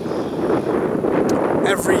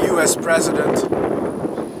 Every US president,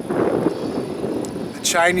 the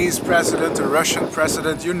Chinese president, the Russian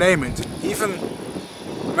president, you name it. Even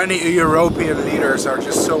many European leaders are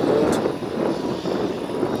just so old.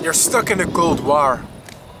 You're stuck in a Cold War.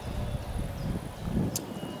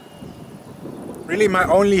 Really, my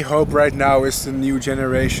only hope right now is the new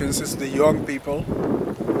generations, is the young people.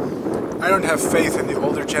 I don't have faith in the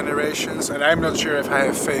older generations, and I'm not sure if I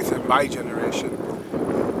have faith in my generation.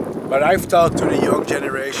 But I've talked to the young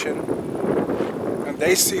generation, and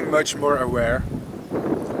they seem much more aware.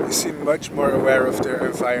 They seem much more aware of their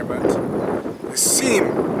environment. They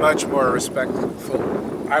seem much more respectful.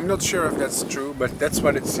 I'm not sure if that's true, but that's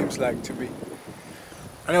what it seems like to me.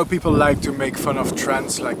 I know people like to make fun of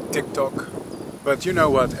trends like TikTok, but you know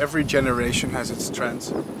what? Every generation has its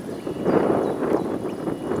trends.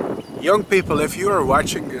 Young people, if you are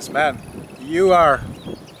watching this, man, you are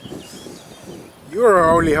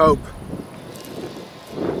our only hope.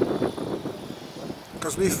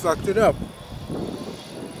 Because we fucked it up.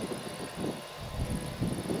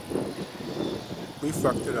 We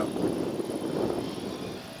fucked it up.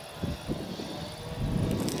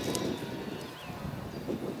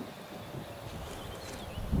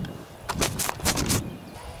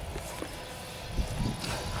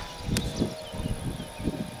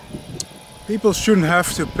 People shouldn't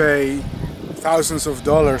have to pay thousands of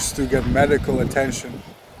dollars to get medical attention.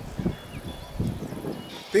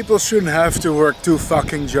 People shouldn't have to work 2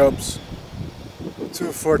 fucking jobs to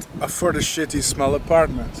afford a shitty small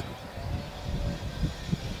apartment.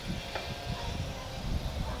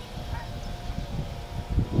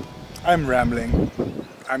 I'm rambling.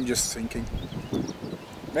 I'm just thinking.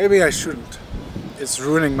 Maybe I shouldn't. It's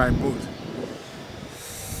ruining my mood.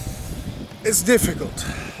 It's difficult.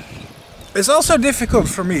 It's also difficult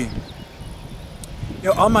for me. You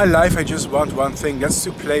know, all my life I just want one thing, that's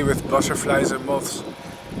to play with butterflies and moths.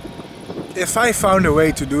 If I found a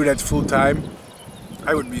way to do that full time,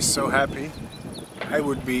 I would be so happy. I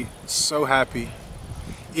would be so happy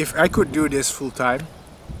if I could do this full time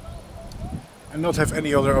and not have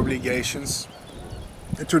any other obligations.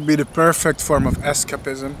 It would be the perfect form of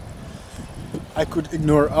escapism. I could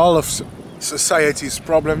ignore all of society's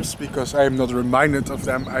problems because I am not reminded of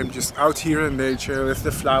them. I'm just out here in nature with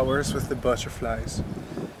the flowers, with the butterflies.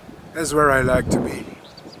 That's where I like to be.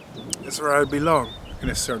 That's where I belong in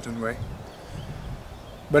a certain way.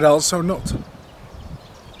 But also not.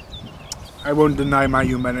 I won't deny my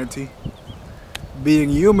humanity. Being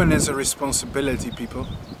human is a responsibility, people.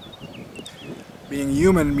 Being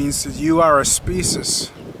human means that you are a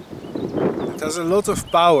species that has a lot of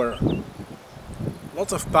power. A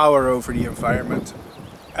lot of power over the environment.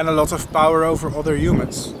 And a lot of power over other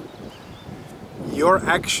humans. your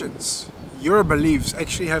actions, your beliefs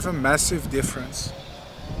actually have a massive difference.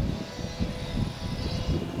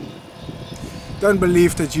 Don't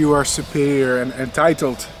believe that you are superior and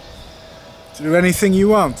entitled to do anything you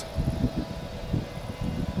want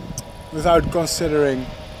without considering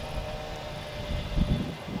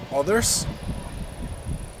others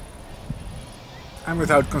and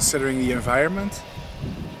without considering the environment.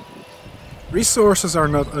 Resources are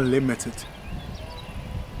not unlimited.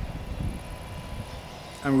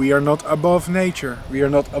 And we are not above nature. We are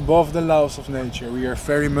not above the laws of nature. We are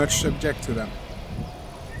very much subject to them.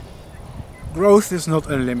 Growth is not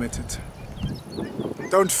unlimited.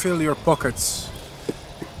 Don't fill your pockets.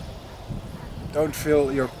 Don't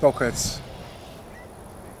fill your pockets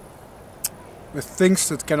with things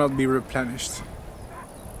that cannot be replenished.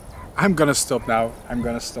 I'm gonna stop now.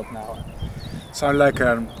 Sound like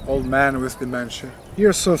an old man with dementia.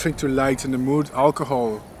 Here's something to lighten the mood: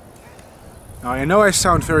 alcohol. Now I know I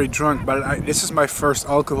sound very drunk, but this is my first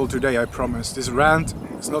alcohol today, I promise. This rant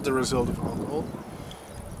is not the result of alcohol.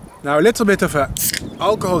 Now a little bit of a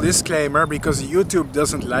alcohol disclaimer, because YouTube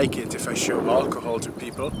doesn't like it if I show alcohol to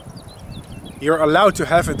people. You're allowed to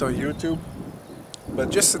have it on YouTube,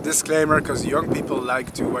 but just a disclaimer, because young people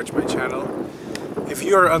like to watch my channel. If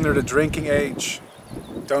you're under the drinking age,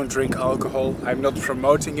 don't drink alcohol. I'm not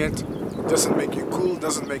promoting it. It doesn't make you cool,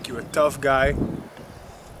 doesn't make you a tough guy.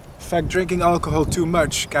 In fact, drinking alcohol too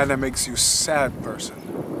much kinda makes you a sad person.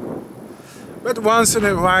 But once in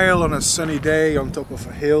a while, on a sunny day on top of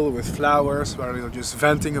a hill with flowers, where you're just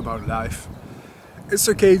venting about life, it's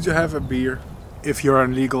okay to have a beer if you're a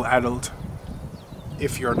legal adult.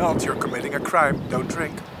 If you're not, you're committing a crime. Don't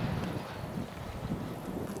drink.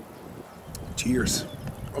 Cheers.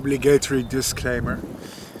 Obligatory disclaimer.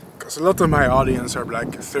 Because a lot of my audience are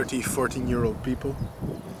like 30, 14-year-old people.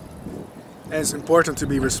 And it's important to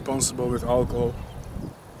be responsible with alcohol.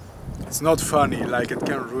 It's not funny, like it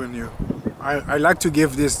can ruin you. I like to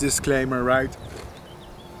give this disclaimer, right?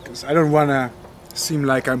 Because I don't want to seem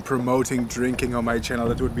like I'm promoting drinking on my channel.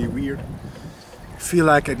 That would be weird. I feel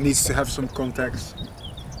like it needs to have some context.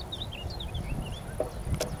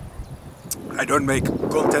 I don't make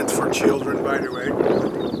content for children, by the way,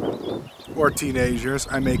 or teenagers.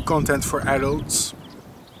 I make content for adults.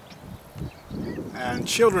 And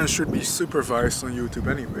children should be supervised on YouTube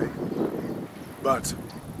anyway. But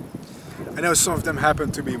I know some of them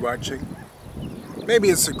happen to be watching. Maybe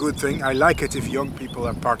it's a good thing. I like it if young people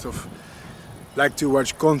are like to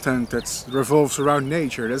watch content that revolves around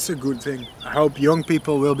nature. That's a good thing. I hope young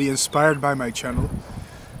people will be inspired by my channel.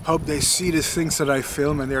 Hope they see the things that I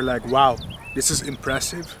film and they're like, wow, this is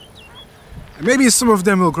impressive. And maybe some of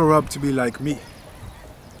them will grow up to be like me.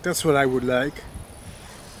 That's what I would like.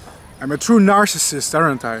 I'm a true narcissist,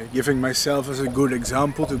 aren't I? Giving myself as a good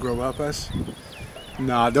example to grow up as.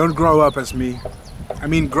 Nah, don't grow up as me. I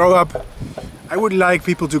mean, grow up. I would like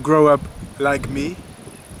people to grow up like me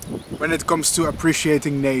when it comes to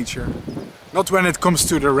appreciating nature. Not when it comes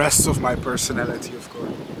to the rest of my personality, of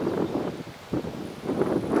course.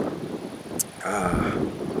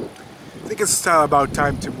 I think it's about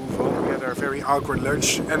time to move on. We had our very awkward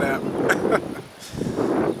lunch and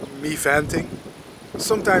me venting.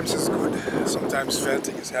 Sometimes it's good, sometimes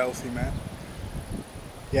venting is healthy, man.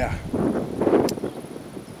 Yeah.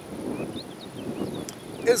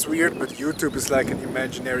 It's weird, but YouTube is like an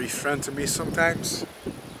imaginary friend to me sometimes.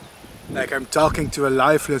 Like I'm talking to a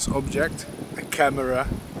lifeless object, a camera.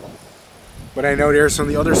 But I know there's on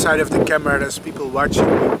the other side of the camera, there's people watching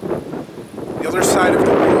me. The other side of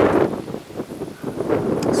the world.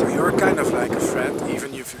 So you're kind of like a friend,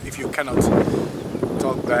 even if you cannot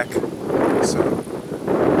talk back. So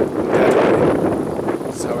that way,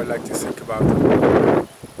 that's how I like to think about it.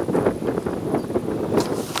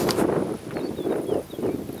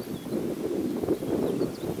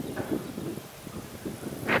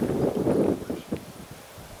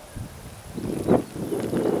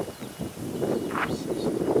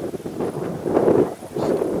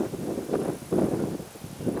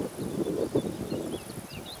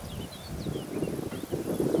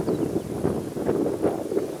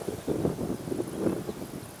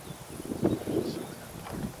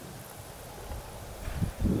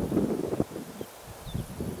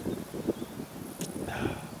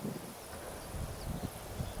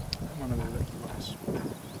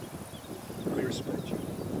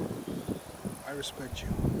 I respect you.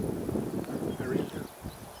 I really do.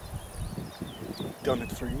 Done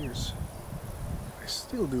it for years. I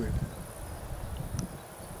still do it.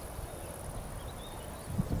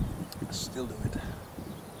 I still do it.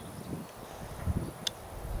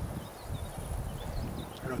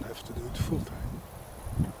 I don't have to do it full time.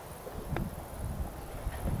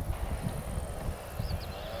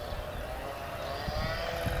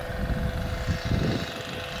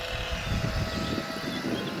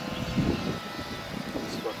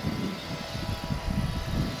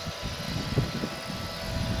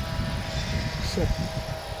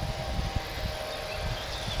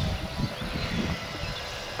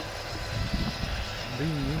 Means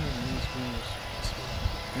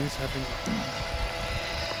having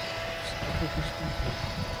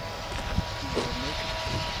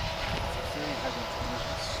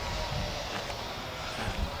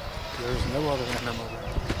there's no other animal there.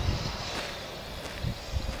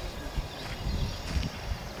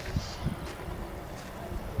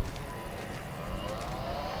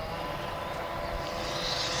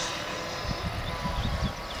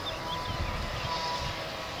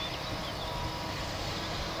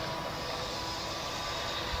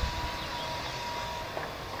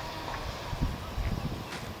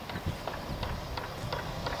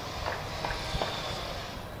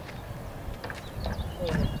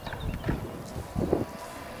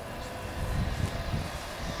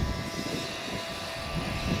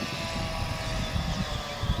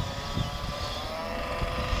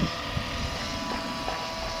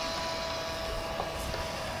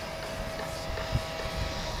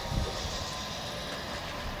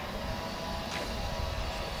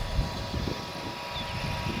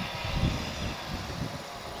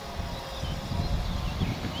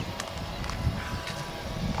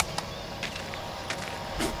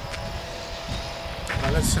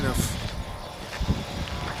 That's enough.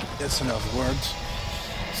 That's enough words.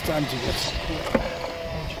 It's time to get some food.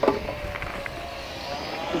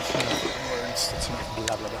 That's enough words. That's enough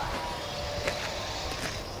blah blah blah.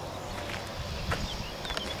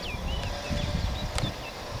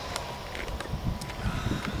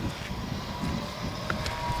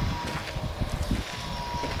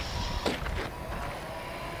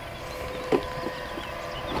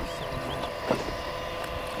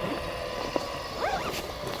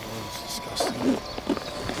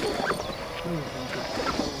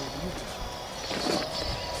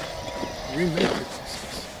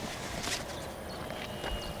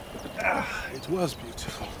 It was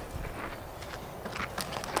beautiful.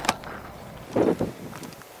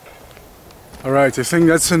 Alright, I think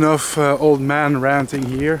that's enough old man ranting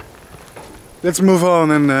here. Let's move on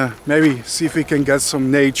and maybe see if we can get some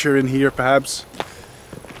nature in here perhaps.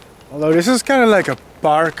 Although this is kind of like a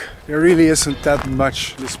park, there really isn't that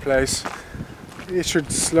much this place. We should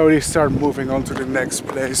slowly start moving on to the next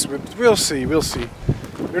place, but we'll see, we'll see.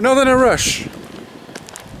 We're not in a rush.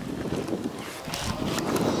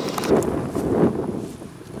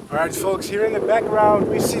 Alright folks, here in the background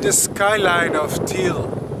we see the skyline of Tiel.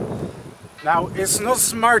 Now, it's not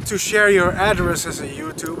smart to share your address as a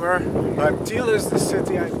YouTuber, but Tiel is the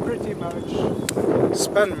city I pretty much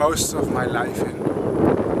spend most of my life in.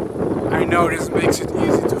 I know this makes it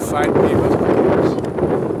easy to find me, but who cares?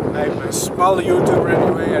 I'm a small YouTuber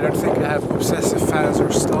anyway, I don't think I have obsessive fans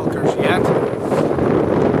or stalkers yet.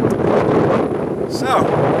 So,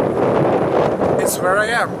 it's where I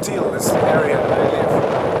am, Tiel is the area that I live.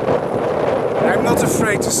 And I'm not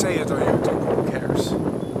afraid to say it on YouTube, who cares?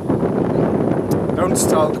 Don't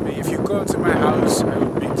stalk me. If you go to my house, I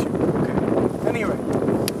will beat you. Okay. Anyway,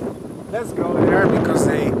 let's go there because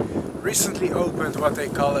they recently opened what they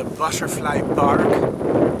call a butterfly park.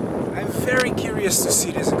 I'm very curious to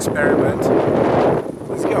see this experiment.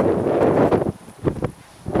 Let's go.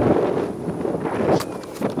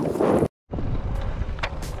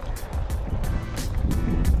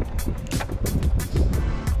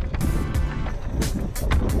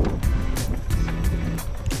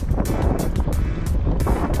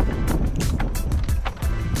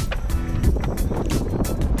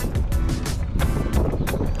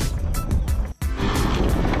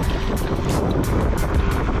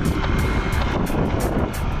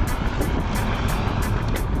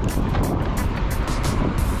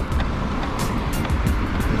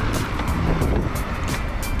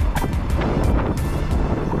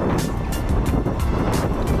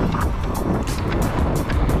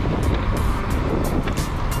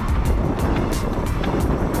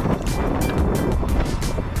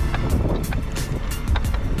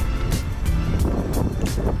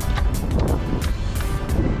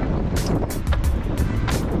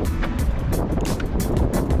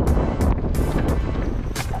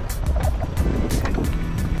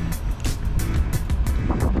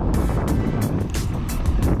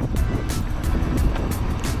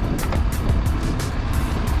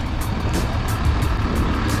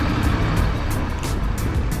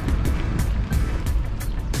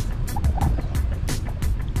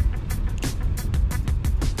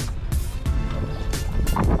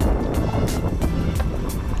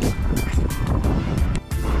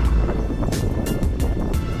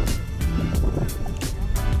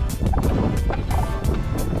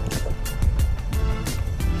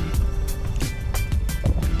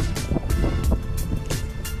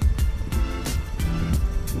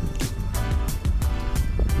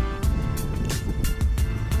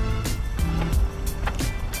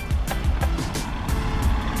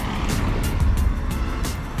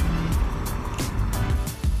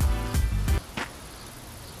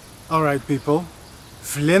 Alright people,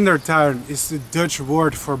 Vlindertuin is the Dutch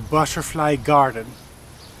word for butterfly garden.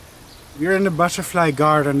 We're in the butterfly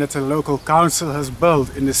garden that the local council has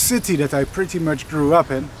built in the city that I pretty much grew up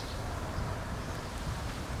in.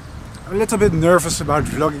 I'm a little bit nervous about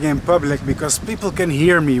vlogging in public because people can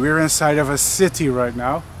hear me. We're inside of a city right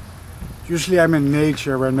now. Usually I'm in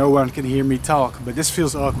nature where no one can hear me talk, but this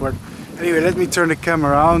feels awkward. Anyway, let me turn the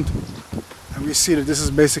camera around and we see that this is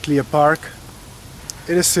basically a park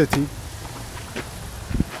in a city.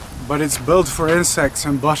 But it's built for insects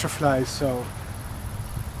and butterflies, so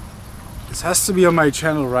this has to be on my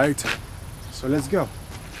channel, right? So let's go.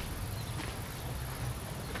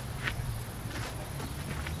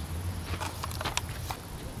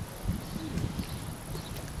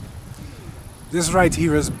 This right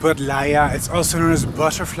here is Buddleia. It's also known as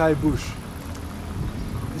butterfly bush.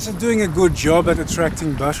 Is it doing a good job at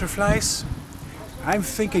attracting butterflies? I'm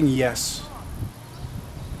thinking yes.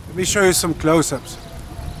 Let me show you some close-ups.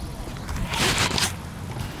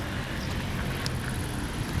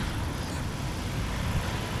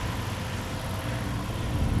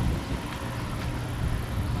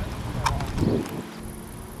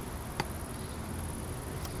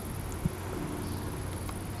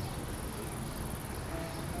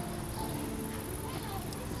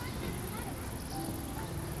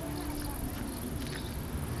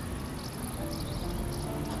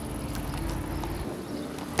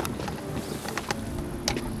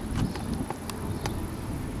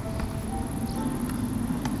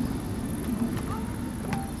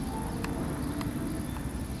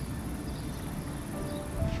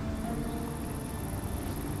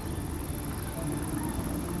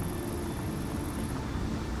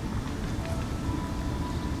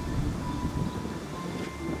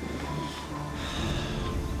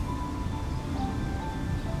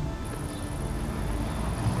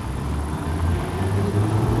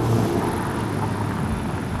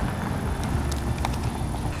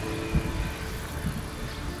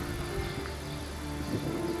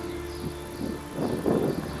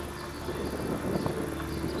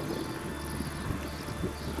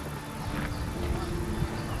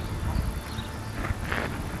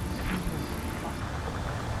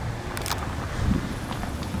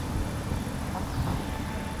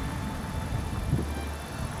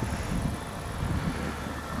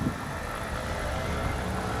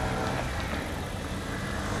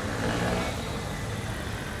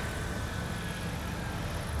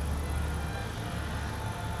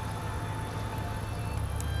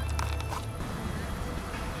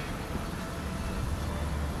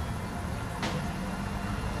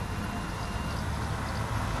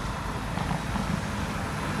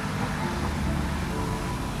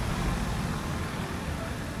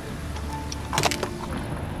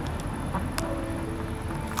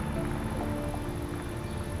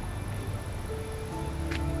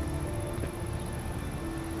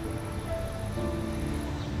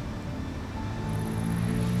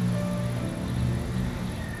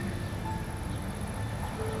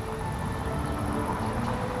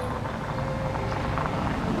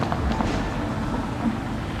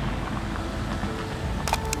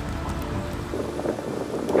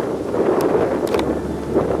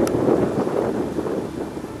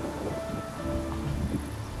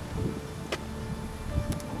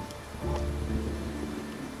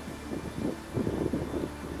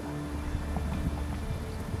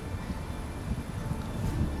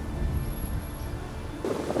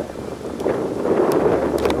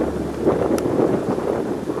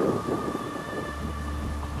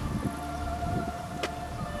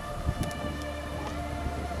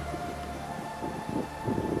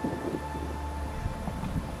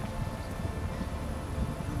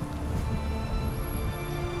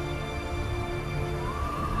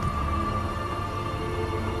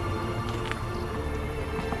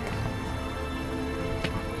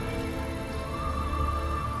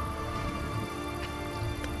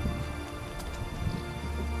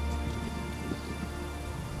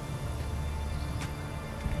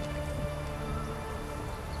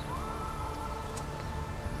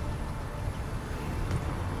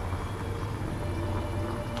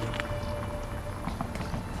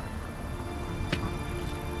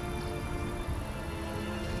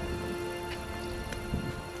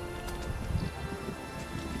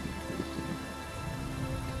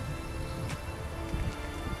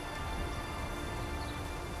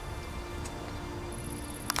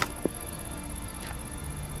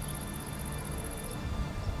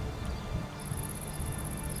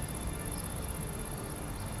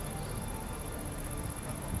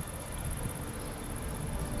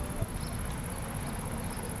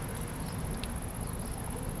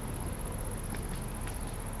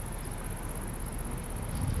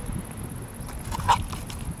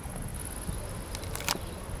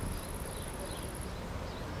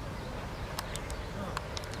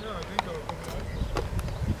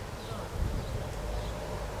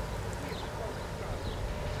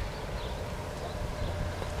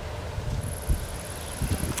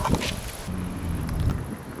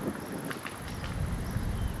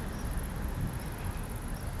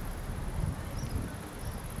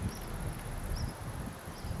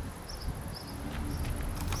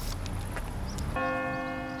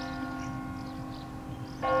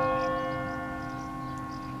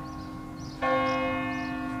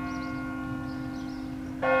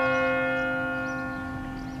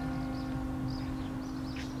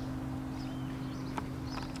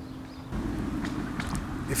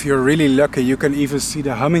 If you're really lucky, you can even see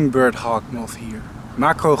the hummingbird hawk moth here,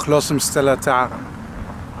 Macroglossum stellatarum.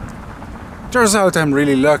 Turns out I'm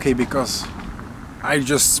really lucky because I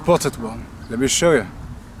just spotted one. Let me show you.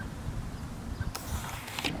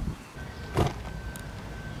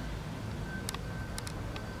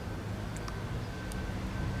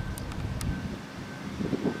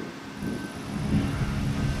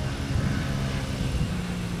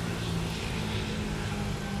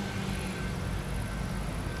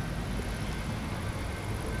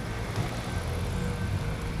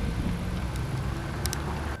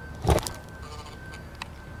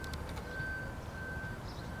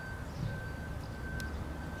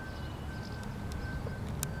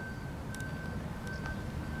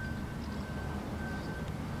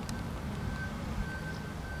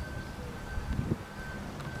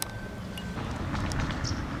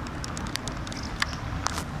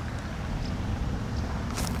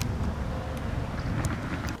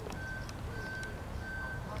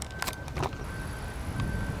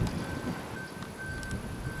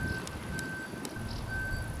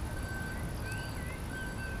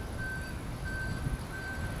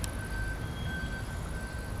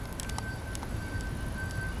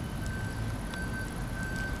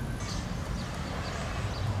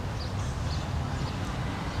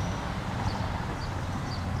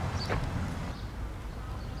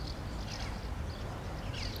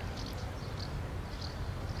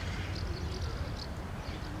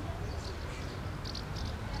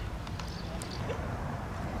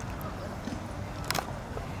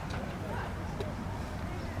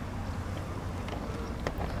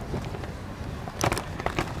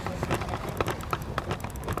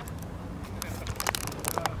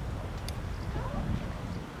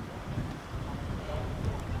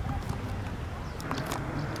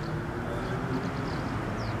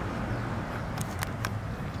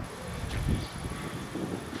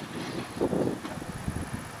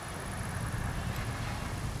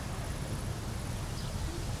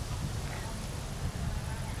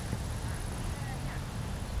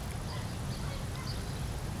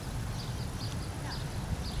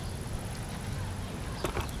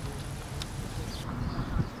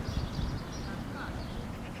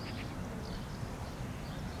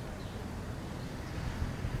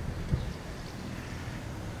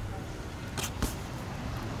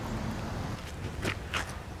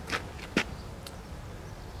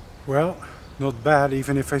 Well, not bad,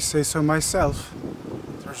 even if I say so myself.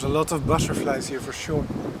 There's a lot of butterflies here for sure.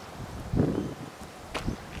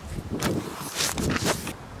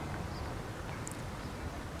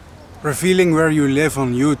 Revealing where you live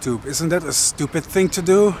on YouTube, isn't that a stupid thing to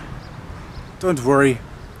do? Don't worry,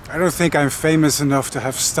 I don't think I'm famous enough to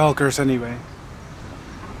have stalkers anyway.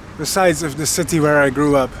 Besides, if the city where I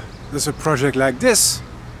grew up does a project like this,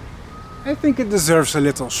 I think it deserves a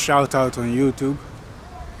little shout out on YouTube.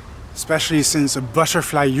 Especially since a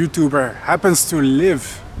butterfly YouTuber happens to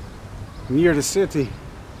live near the city.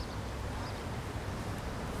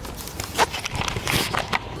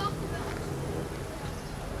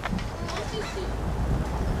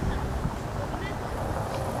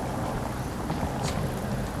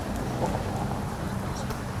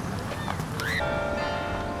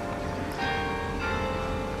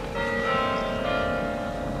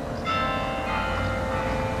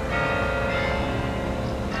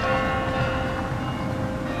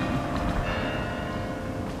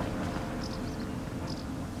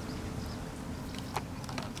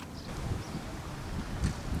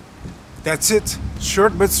 That's it,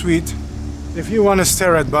 short but sweet. If you want to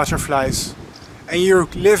stare at butterflies and you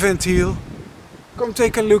live in Tiel, come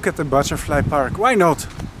take a look at the butterfly park. Why not?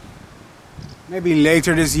 Maybe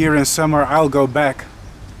later this year in summer I'll go back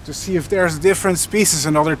to see if there's different species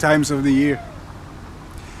in other times of the year.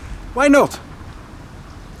 Why not?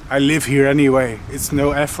 I live here anyway, it's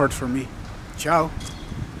no effort for me. Ciao.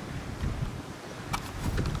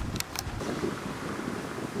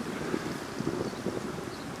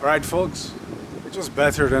 Alright folks, it was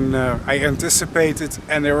better than I anticipated,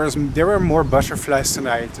 and there were more butterflies than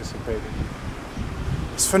I anticipated.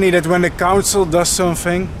 It's funny that when the council does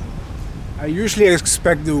something, I usually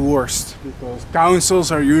expect the worst, because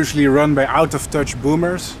councils are usually run by out-of-touch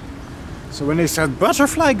boomers. So when they said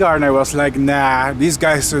butterfly garden, I was like, nah, these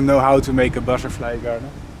guys don't know how to make a butterfly garden.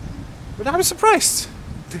 But I'm surprised.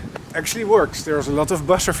 It actually works. There's a lot of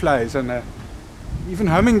butterflies and even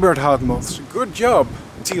hummingbird hawk moths. Good job,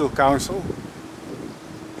 Tiel Council.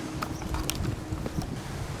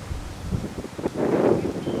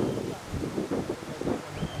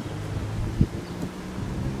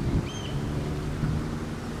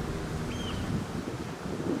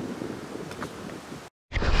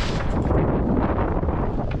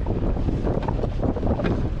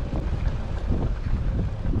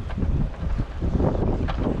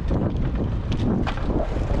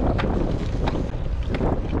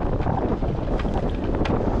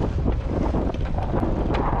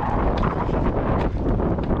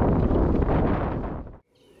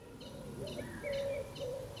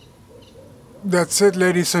 That's it,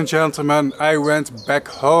 ladies and gentlemen. I went back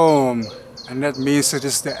home, and that means it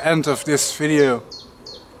is the end of this video.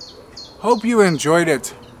 Hope you enjoyed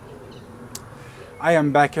it. I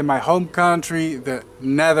am back in my home country, the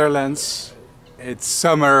Netherlands. It's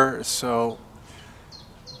summer, so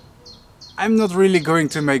I'm not really going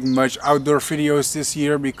to make much outdoor videos this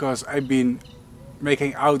year because I've been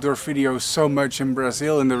making outdoor videos so much in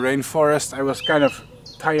Brazil in the rainforest. I was kind of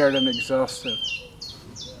tired and exhausted.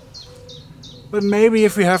 But maybe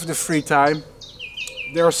if we have the free time,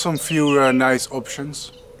 there are some few nice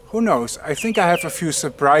options. Who knows? I think I have a few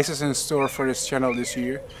surprises in store for this channel this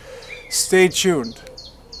year. Stay tuned.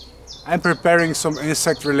 I'm preparing some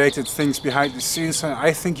insect related things behind the scenes and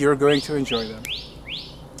I think you're going to enjoy them.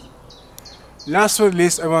 Last but not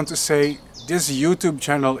least, I want to say this YouTube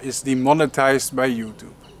channel is demonetized by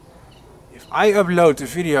YouTube. If I upload a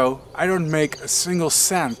video, I don't make a single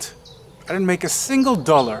cent. I don't make a single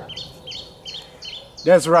dollar.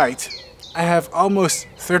 That's right. I have almost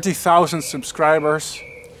 30,000 subscribers.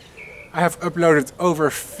 I have uploaded over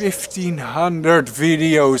 1,500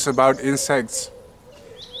 videos about insects.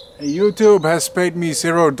 And YouTube has paid me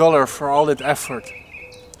 $0 for all that effort.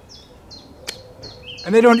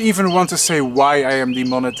 And they don't even want to say why I am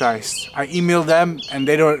demonetized. I email them and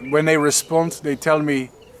when they respond, they tell me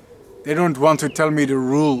they don't want to tell me the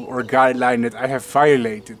rule or guideline that I have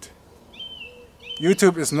violated.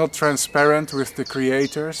 YouTube is not transparent with the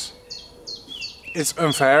creators. It's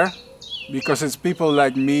unfair. Because it's people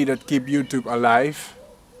like me that keep YouTube alive.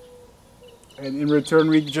 And in return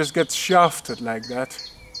we just get shafted like that.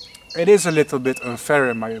 It is a little bit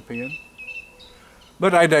unfair in my opinion.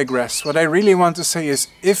 But I digress. What I really want to say is,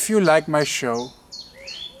 if you like my show,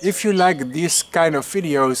 if you like these kind of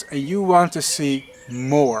videos and you want to see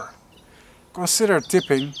more, consider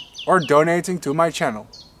tipping or donating to my channel.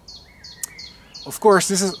 Of course,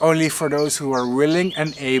 this is only for those who are willing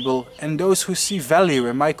and able and those who see value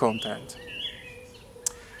in my content.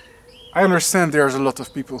 I understand there's a lot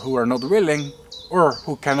of people who are not willing or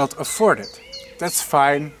who cannot afford it. That's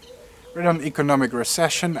fine. We're in an economic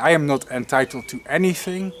recession. I am not entitled to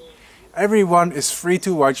anything. Everyone is free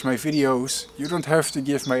to watch my videos. You don't have to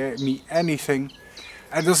give me anything.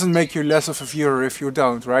 It doesn't make you less of a viewer if you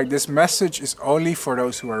don't, right? This message is only for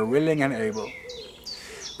those who are willing and able.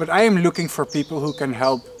 But I am looking for people who can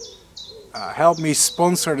help me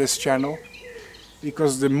sponsor this channel,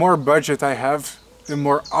 because the more budget I have, the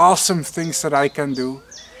more awesome things that I can do,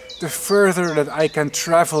 the further that I can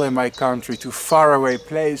travel in my country to faraway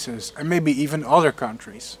places and maybe even other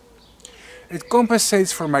countries. It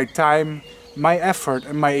compensates for my time, my effort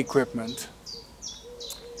and my equipment.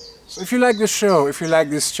 So if you like the show, if you like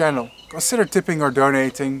this channel, consider tipping or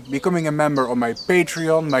donating, becoming a member on my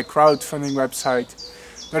Patreon, my crowdfunding website,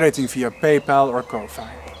 donating via PayPal or Ko-Fi.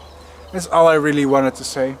 That's all I really wanted to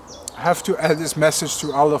say. I have to add this message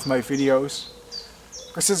to all of my videos,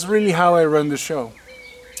 because it's really how I run the show.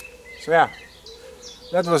 So yeah,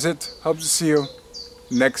 that was it. Hope to see you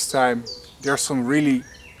next time. There's some really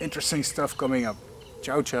interesting stuff coming up.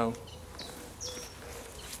 Ciao ciao.